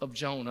book of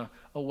Jonah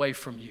away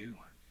from you,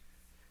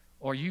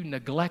 or you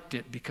neglect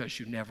it because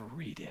you never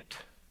read it?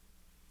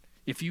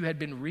 If you had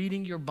been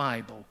reading your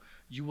Bible,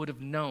 you would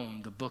have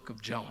known the book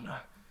of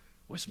Jonah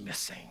was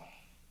missing.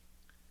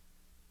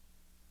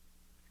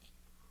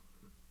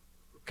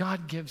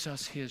 God gives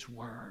us his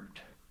word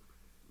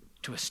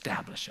to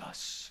establish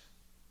us.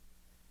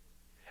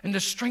 And the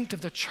strength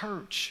of the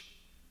church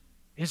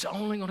is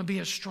only going to be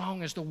as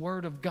strong as the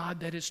word of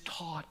God that is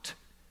taught.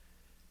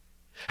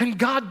 And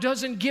God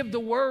doesn't give the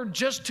word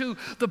just to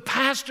the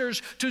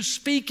pastors to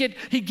speak it.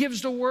 He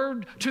gives the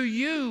word to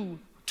you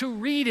to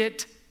read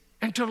it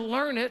and to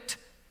learn it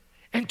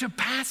and to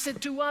pass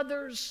it to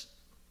others.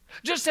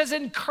 Just as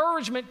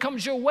encouragement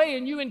comes your way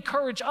and you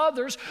encourage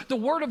others, the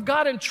word of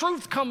God and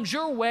truth comes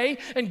your way,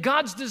 and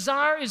God's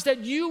desire is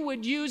that you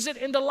would use it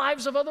in the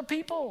lives of other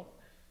people,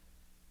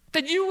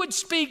 that you would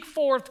speak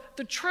forth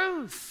the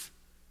truth.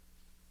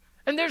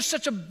 And there's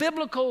such a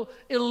biblical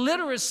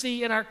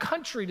illiteracy in our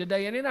country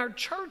today and in our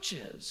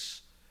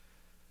churches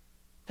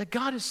that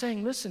God is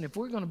saying, listen, if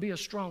we're going to be a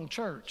strong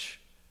church,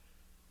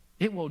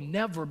 it will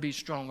never be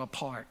strong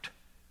apart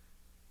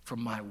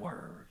from my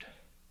word.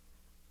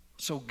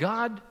 So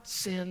God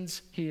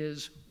sends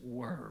his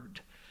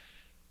word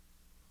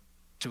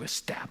to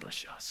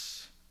establish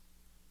us.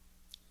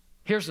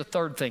 Here's the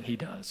third thing he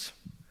does.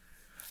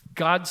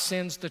 God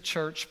sends the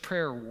church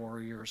prayer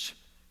warriors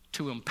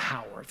to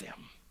empower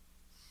them.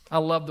 I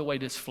love the way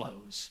this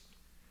flows.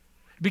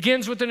 It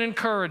begins with an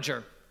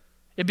encourager.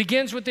 It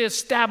begins with the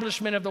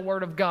establishment of the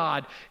word of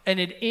God, and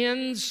it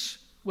ends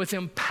with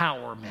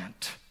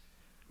empowerment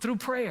through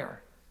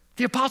prayer.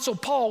 The Apostle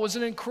Paul was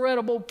an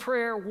incredible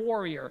prayer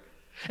warrior.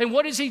 And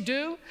what does he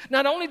do?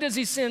 Not only does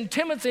he send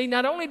Timothy,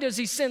 not only does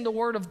he send the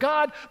word of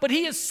God, but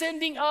he is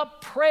sending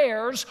up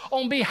prayers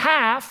on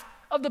behalf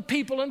of the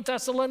people in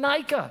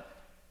Thessalonica.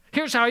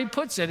 Here's how he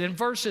puts it in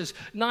verses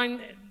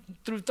 9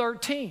 through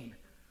 13.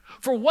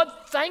 For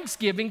what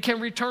thanksgiving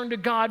can return to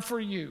God for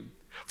you?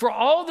 For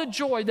all the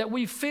joy that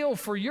we feel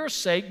for your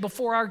sake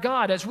before our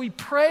God, as we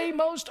pray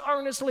most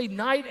earnestly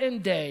night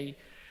and day,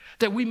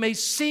 that we may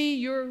see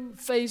your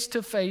face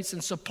to face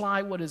and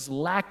supply what is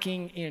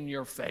lacking in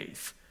your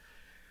faith.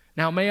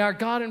 Now may our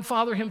God and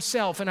Father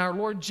himself and our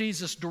Lord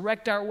Jesus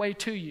direct our way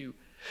to you.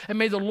 And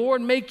may the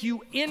Lord make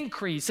you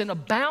increase and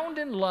abound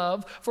in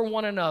love for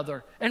one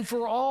another and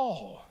for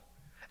all,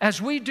 as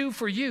we do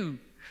for you,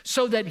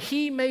 so that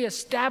he may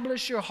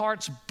establish your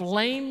hearts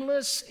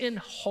blameless in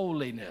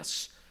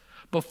holiness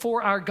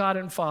before our God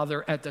and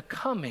Father at the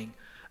coming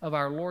of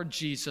our Lord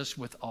Jesus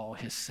with all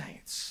his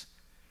saints.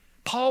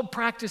 Paul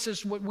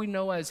practices what we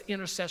know as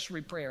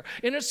intercessory prayer.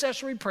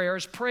 Intercessory prayer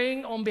is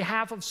praying on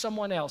behalf of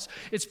someone else.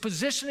 It's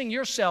positioning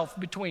yourself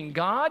between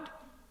God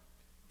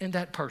and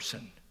that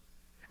person,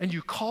 and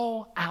you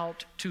call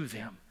out to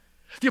them.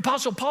 The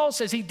Apostle Paul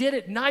says he did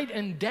it night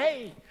and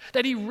day,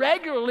 that he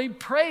regularly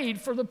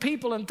prayed for the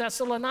people in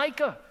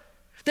Thessalonica.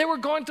 They were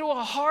going through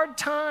a hard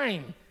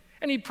time,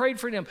 and he prayed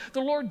for them.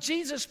 The Lord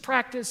Jesus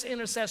practiced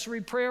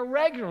intercessory prayer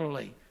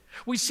regularly.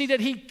 We see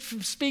that he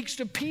speaks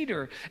to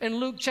Peter in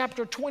Luke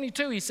chapter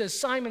 22. He says,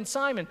 Simon,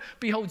 Simon,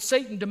 behold,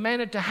 Satan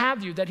demanded to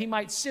have you that he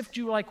might sift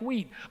you like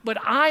wheat. But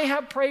I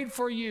have prayed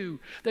for you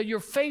that your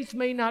faith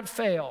may not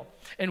fail.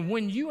 And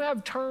when you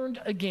have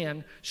turned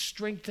again,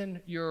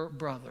 strengthen your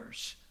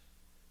brothers.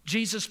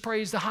 Jesus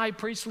prays the high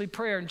priestly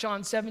prayer in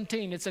John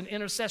 17. It's an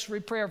intercessory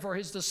prayer for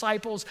his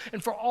disciples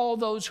and for all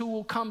those who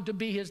will come to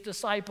be his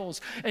disciples.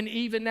 And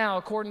even now,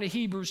 according to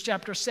Hebrews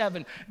chapter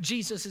 7,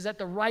 Jesus is at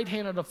the right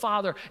hand of the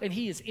Father, and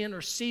he is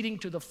interceding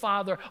to the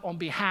Father on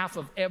behalf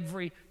of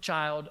every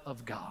child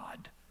of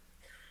God.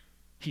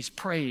 He's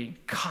praying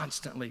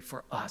constantly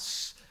for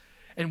us.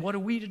 And what are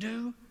we to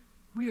do?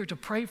 We are to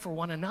pray for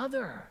one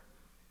another.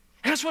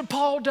 And that's what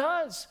Paul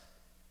does.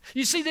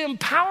 You see, the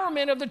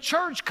empowerment of the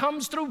church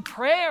comes through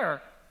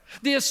prayer.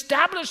 The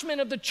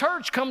establishment of the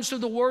church comes through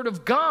the word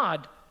of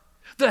God.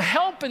 The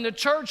help in the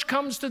church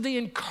comes through the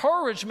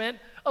encouragement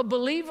of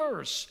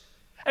believers.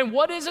 And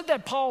what is it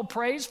that Paul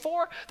prays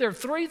for? There are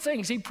three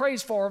things he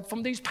prays for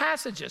from these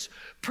passages.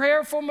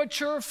 Prayer for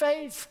mature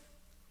faith.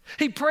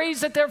 He prays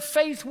that their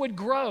faith would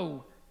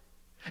grow.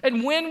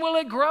 And when will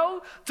it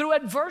grow? Through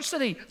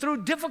adversity,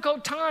 through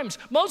difficult times.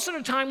 Most of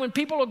the time when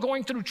people are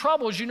going through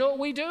troubles, you know what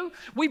we do?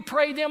 We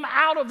pray them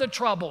out of the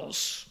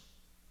troubles.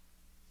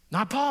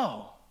 Not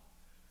Paul.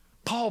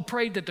 Paul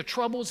prayed that the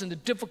troubles and the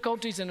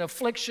difficulties and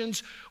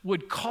afflictions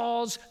would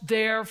cause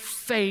their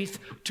faith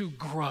to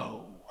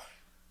grow.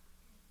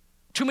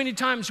 Too many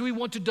times we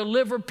want to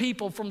deliver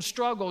people from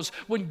struggles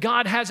when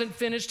God hasn't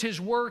finished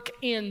his work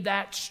in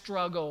that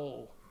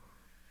struggle.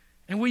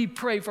 And we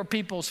pray for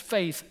people's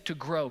faith to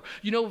grow.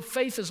 You know,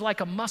 faith is like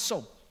a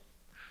muscle.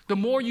 The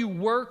more you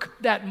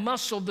work that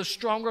muscle, the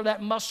stronger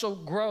that muscle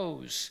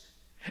grows.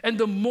 And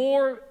the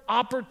more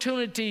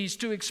opportunities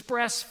to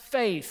express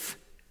faith,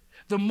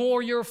 the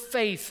more your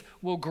faith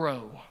will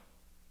grow.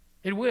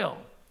 It will.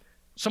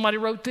 Somebody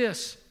wrote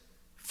this: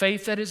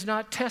 faith that is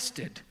not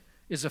tested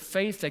is a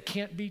faith that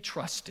can't be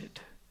trusted.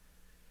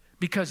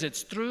 Because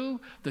it's through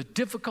the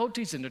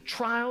difficulties and the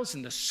trials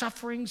and the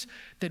sufferings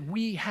that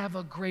we have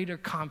a greater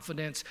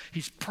confidence.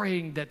 He's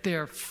praying that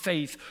their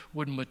faith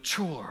would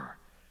mature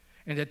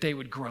and that they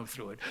would grow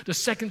through it. The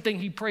second thing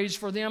he prays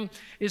for them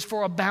is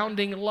for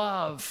abounding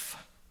love.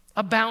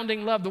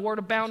 Abounding love. The word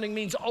abounding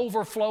means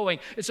overflowing.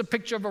 It's a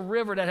picture of a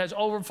river that has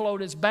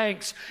overflowed its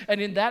banks. And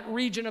in that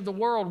region of the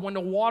world, when the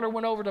water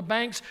went over the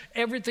banks,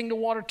 everything the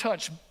water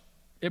touched,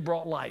 it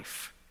brought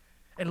life.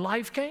 And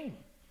life came.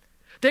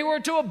 They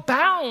were to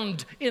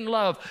abound in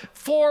love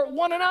for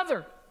one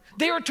another.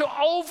 They are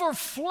to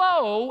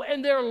overflow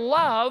in their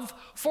love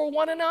for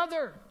one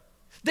another.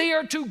 They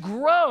are to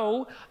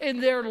grow in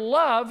their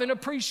love and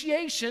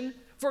appreciation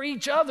for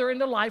each other in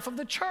the life of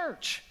the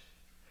church.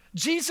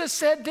 Jesus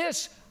said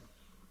this,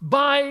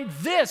 "By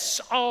this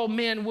all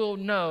men will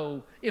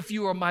know if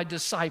you are my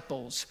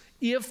disciples,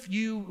 if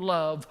you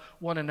love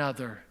one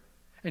another."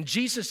 And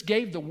Jesus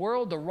gave the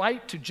world the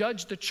right to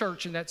judge the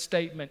church in that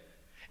statement.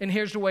 And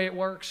here's the way it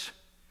works.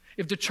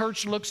 If the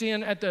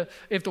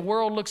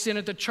world looks in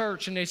at the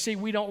church and they see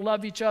we don't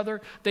love each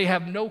other, they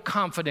have no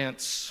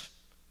confidence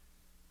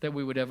that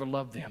we would ever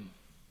love them.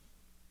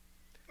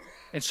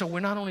 And so we're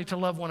not only to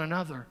love one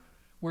another,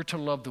 we're to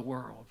love the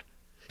world.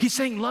 He's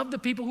saying love the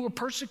people who are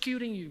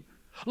persecuting you.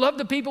 Love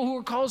the people who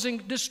are causing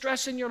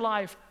distress in your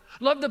life.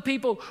 Love the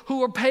people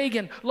who are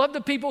pagan. Love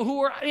the people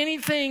who are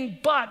anything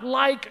but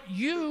like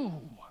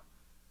you.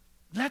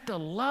 Let the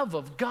love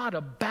of God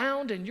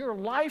abound in your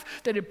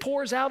life, that it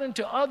pours out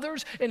into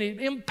others and it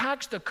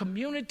impacts the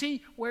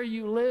community where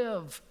you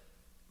live.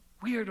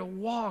 We are to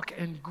walk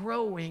and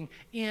growing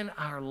in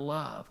our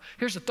love.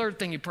 Here's the third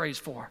thing he prays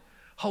for,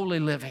 holy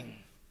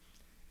living.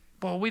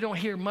 Boy, we don't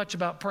hear much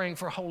about praying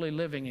for holy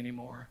living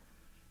anymore.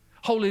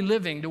 Holy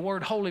living, the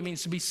word holy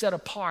means to be set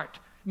apart,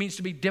 means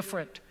to be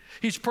different.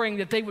 He's praying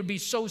that they would be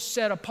so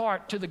set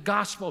apart to the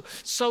gospel,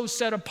 so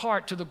set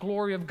apart to the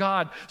glory of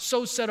God,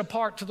 so set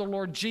apart to the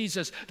Lord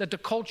Jesus, that the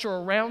culture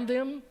around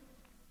them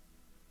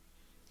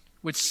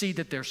would see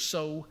that they're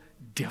so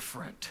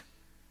different,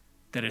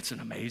 that it's an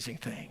amazing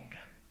thing.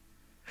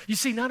 You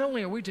see, not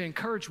only are we to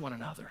encourage one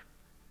another,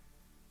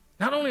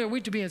 not only are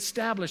we to be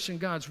established in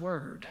God's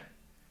word,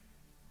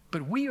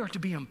 but we are to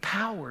be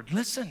empowered,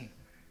 listen,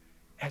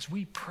 as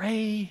we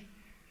pray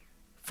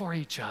for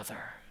each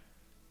other.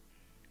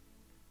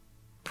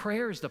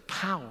 Prayer is the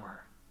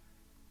power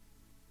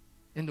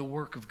in the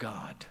work of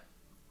God.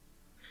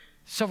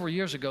 Several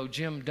years ago,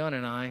 Jim Dunn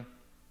and I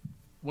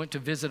went to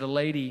visit a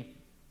lady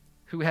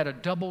who had a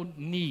double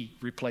knee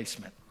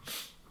replacement.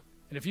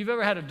 And if you've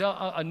ever had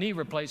a knee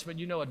replacement,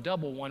 you know a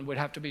double one would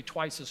have to be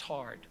twice as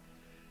hard.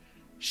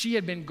 She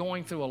had been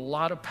going through a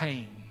lot of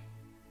pain.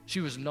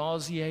 She was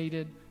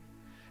nauseated.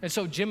 And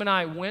so Jim and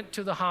I went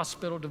to the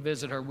hospital to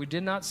visit her. We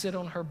did not sit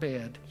on her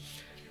bed.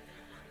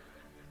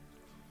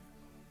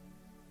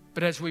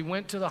 But as we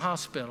went to the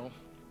hospital,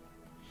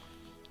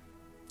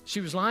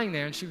 she was lying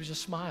there and she was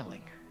just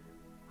smiling.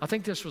 I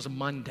think this was a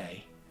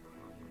Monday.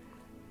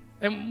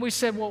 And we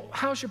said, "Well,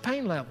 how's your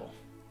pain level?"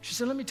 She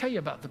said, "Let me tell you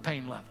about the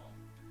pain level."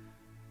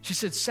 She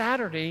said,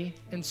 "Saturday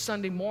and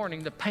Sunday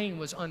morning, the pain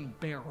was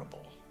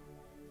unbearable."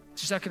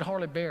 She said, "I could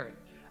hardly bear it.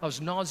 I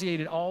was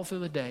nauseated all through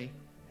the day.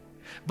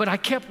 But I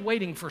kept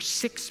waiting for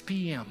 6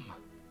 p.m.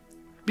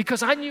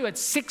 because I knew at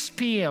 6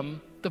 p.m.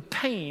 the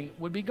pain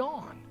would be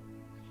gone."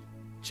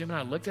 Jim and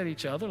I looked at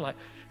each other like,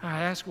 I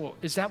asked, "Well,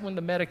 is that when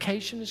the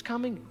medication is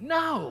coming?"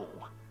 "No."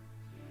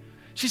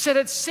 She said,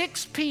 "At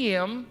 6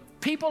 p.m.,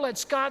 people at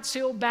Scotts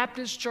Hill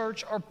Baptist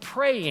Church are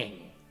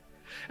praying.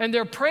 And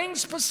they're praying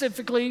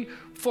specifically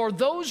for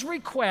those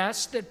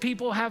requests that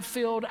people have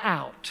filled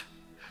out."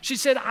 She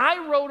said,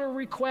 "I wrote a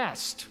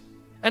request,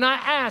 and I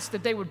asked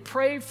that they would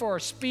pray for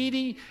a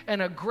speedy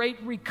and a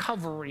great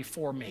recovery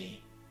for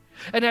me.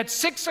 And at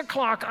 6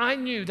 o'clock, I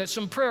knew that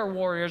some prayer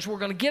warriors were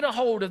going to get a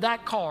hold of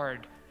that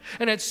card.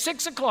 And at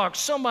 6 o'clock,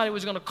 somebody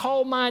was going to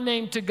call my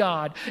name to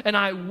God. And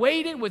I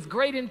waited with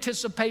great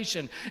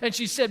anticipation." And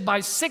she said, by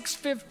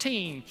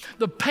 6:15,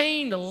 the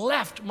pain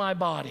left my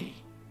body.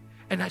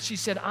 And she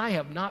said, "I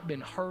have not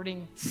been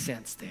hurting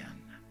since then."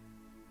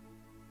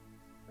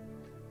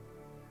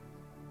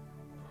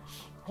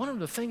 One of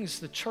the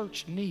things the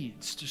church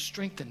needs to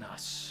strengthen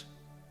us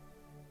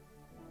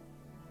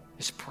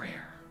is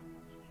prayer.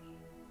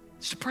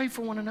 It's to pray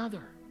for one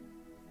another.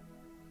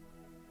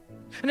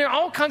 And there are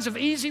all kinds of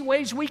easy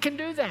ways we can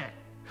do that.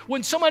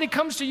 When somebody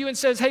comes to you and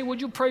says, "Hey,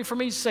 would you pray for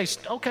me?" Say,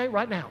 "Okay,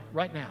 right now.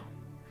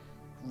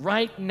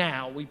 Right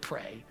now we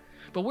pray."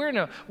 But we're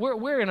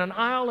in an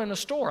aisle in a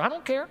store. I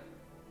don't care.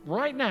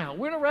 Right now.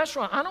 We're in a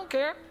restaurant. I don't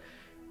care.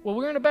 Well,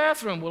 we're in a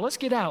bathroom. Well, let's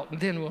get out and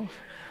then we'll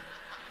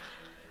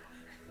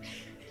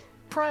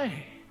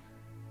pray.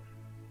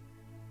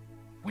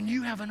 When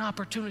you have an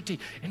opportunity,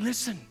 and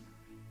listen,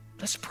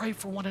 let's pray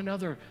for one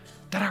another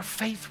that our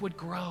faith would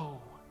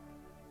grow.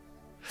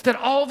 That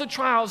all the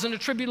trials and the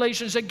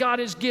tribulations that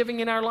God is giving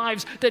in our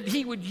lives, that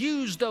He would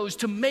use those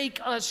to make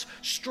us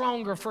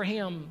stronger for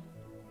Him.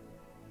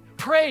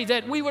 Pray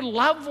that we would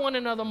love one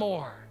another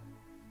more.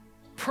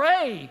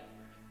 Pray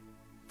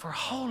for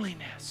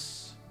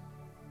holiness.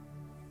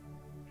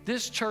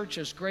 This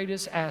church's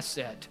greatest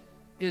asset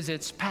is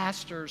its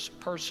pastor's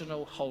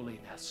personal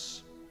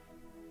holiness.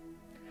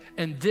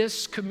 And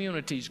this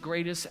community's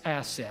greatest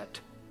asset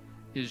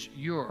is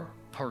your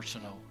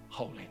personal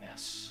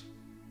holiness.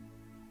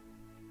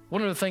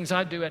 One of the things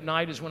I do at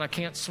night is when I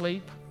can't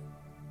sleep,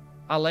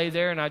 I lay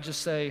there and I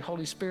just say,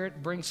 "Holy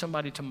Spirit, bring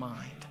somebody to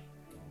mind.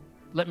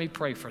 Let me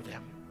pray for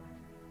them."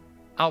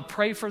 I'll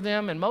pray for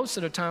them, and most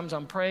of the times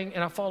I'm praying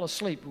and I fall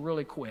asleep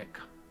really quick.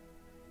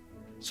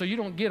 So you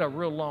don't get a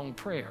real long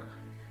prayer.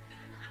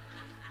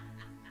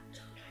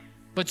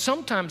 But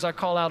sometimes I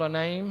call out a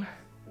name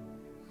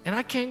and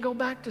I can't go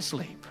back to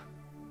sleep.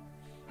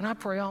 And I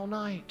pray all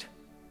night.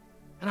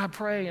 And I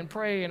pray and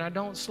pray and I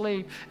don't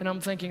sleep. And I'm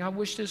thinking, I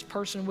wish this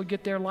person would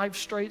get their life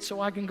straight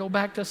so I can go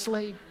back to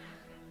sleep.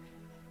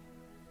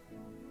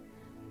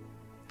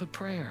 But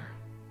prayer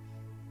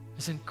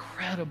is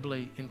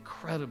incredibly,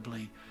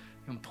 incredibly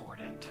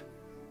important.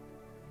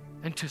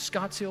 And to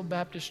Scottsdale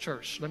Baptist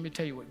Church, let me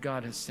tell you what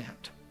God has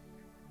sent.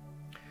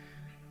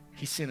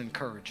 He sent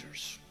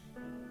encouragers.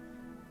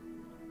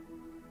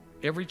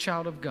 Every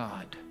child of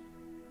God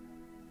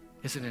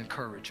is an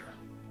encourager.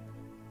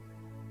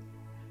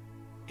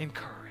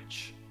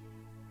 Encourage.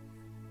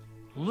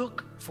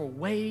 Look for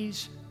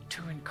ways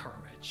to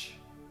encourage.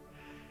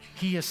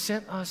 He has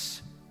sent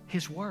us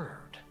His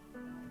Word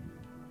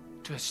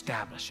to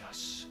establish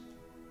us.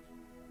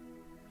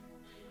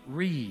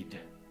 Read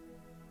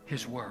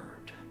His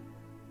Word.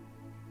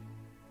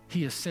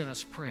 He has sent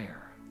us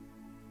prayer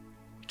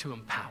to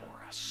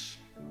empower us.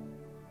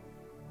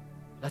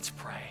 Let's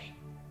pray.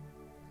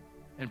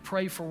 And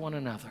pray for one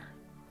another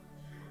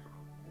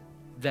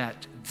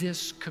that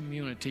this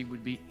community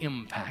would be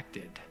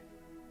impacted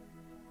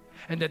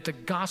and that the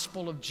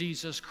gospel of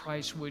Jesus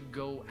Christ would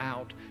go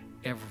out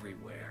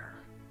everywhere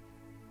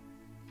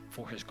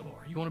for His glory.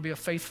 You want to be a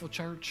faithful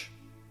church?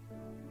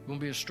 You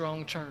want to be a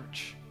strong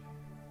church?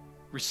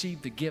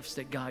 Receive the gifts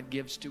that God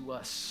gives to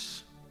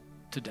us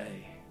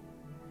today,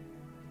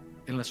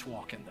 and let's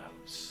walk in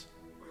those.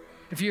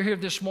 If you're here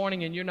this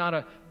morning and you're not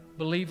a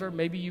believer,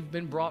 maybe you've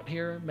been brought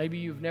here, maybe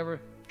you've never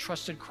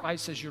trusted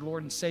Christ as your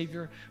Lord and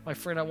Savior, my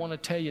friend, I want to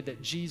tell you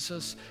that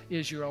Jesus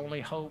is your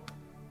only hope.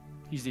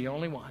 He's the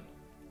only one.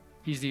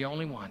 He's the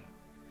only one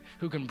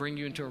who can bring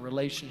you into a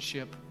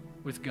relationship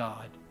with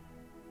God.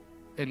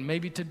 And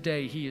maybe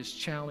today He is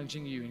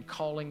challenging you and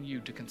calling you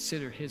to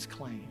consider His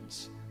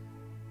claims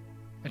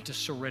and to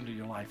surrender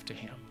your life to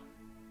Him.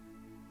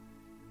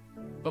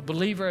 But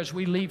believer, as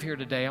we leave here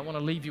today, I want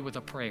to leave you with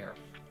a prayer.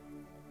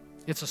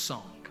 It's a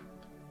song.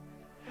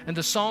 And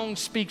the song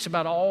speaks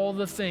about all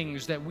the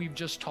things that we've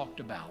just talked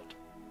about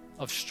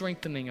of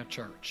strengthening a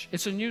church.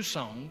 It's a new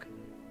song,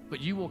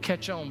 but you will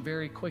catch on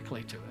very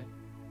quickly to it.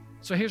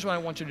 So here's what I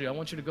want you to do. I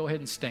want you to go ahead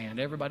and stand.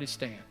 Everybody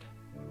stand.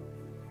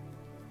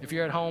 If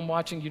you're at home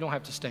watching, you don't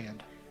have to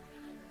stand.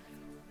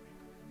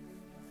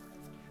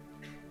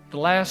 The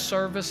last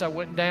service, I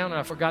went down and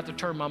I forgot to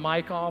turn my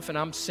mic off, and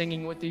I'm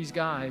singing with these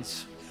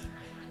guys.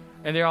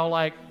 And they're all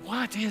like,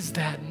 what is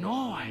that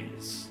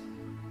noise?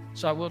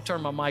 So I will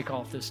turn my mic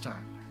off this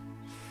time.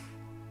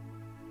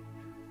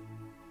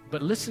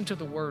 But listen to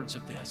the words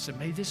of this, and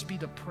may this be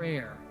the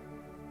prayer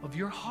of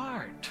your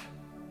heart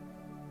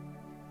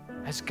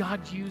as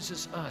God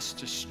uses us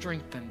to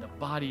strengthen the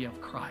body of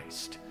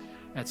Christ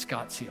at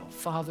Scotts Hill.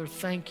 Father,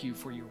 thank you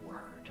for your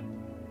word.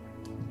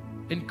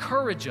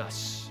 Encourage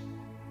us,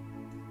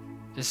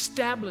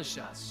 establish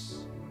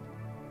us,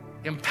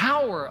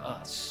 empower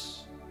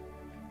us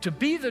to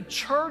be the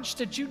church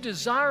that you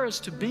desire us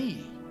to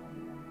be.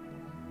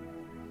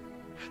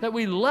 That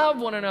we love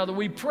one another,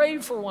 we pray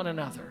for one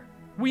another,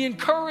 we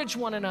encourage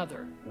one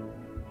another,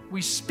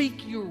 we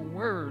speak your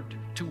word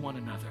to one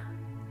another.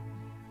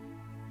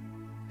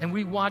 And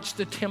we watch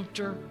the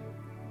tempter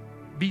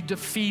be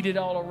defeated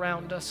all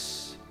around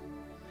us.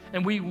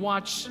 And we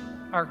watch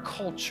our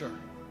culture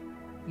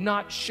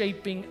not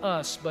shaping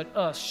us, but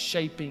us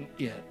shaping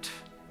it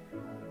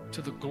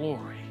to the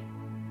glory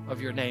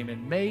of your name.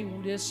 And may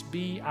this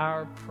be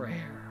our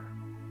prayer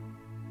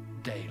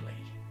daily.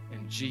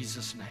 In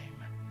Jesus'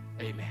 name,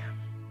 amen.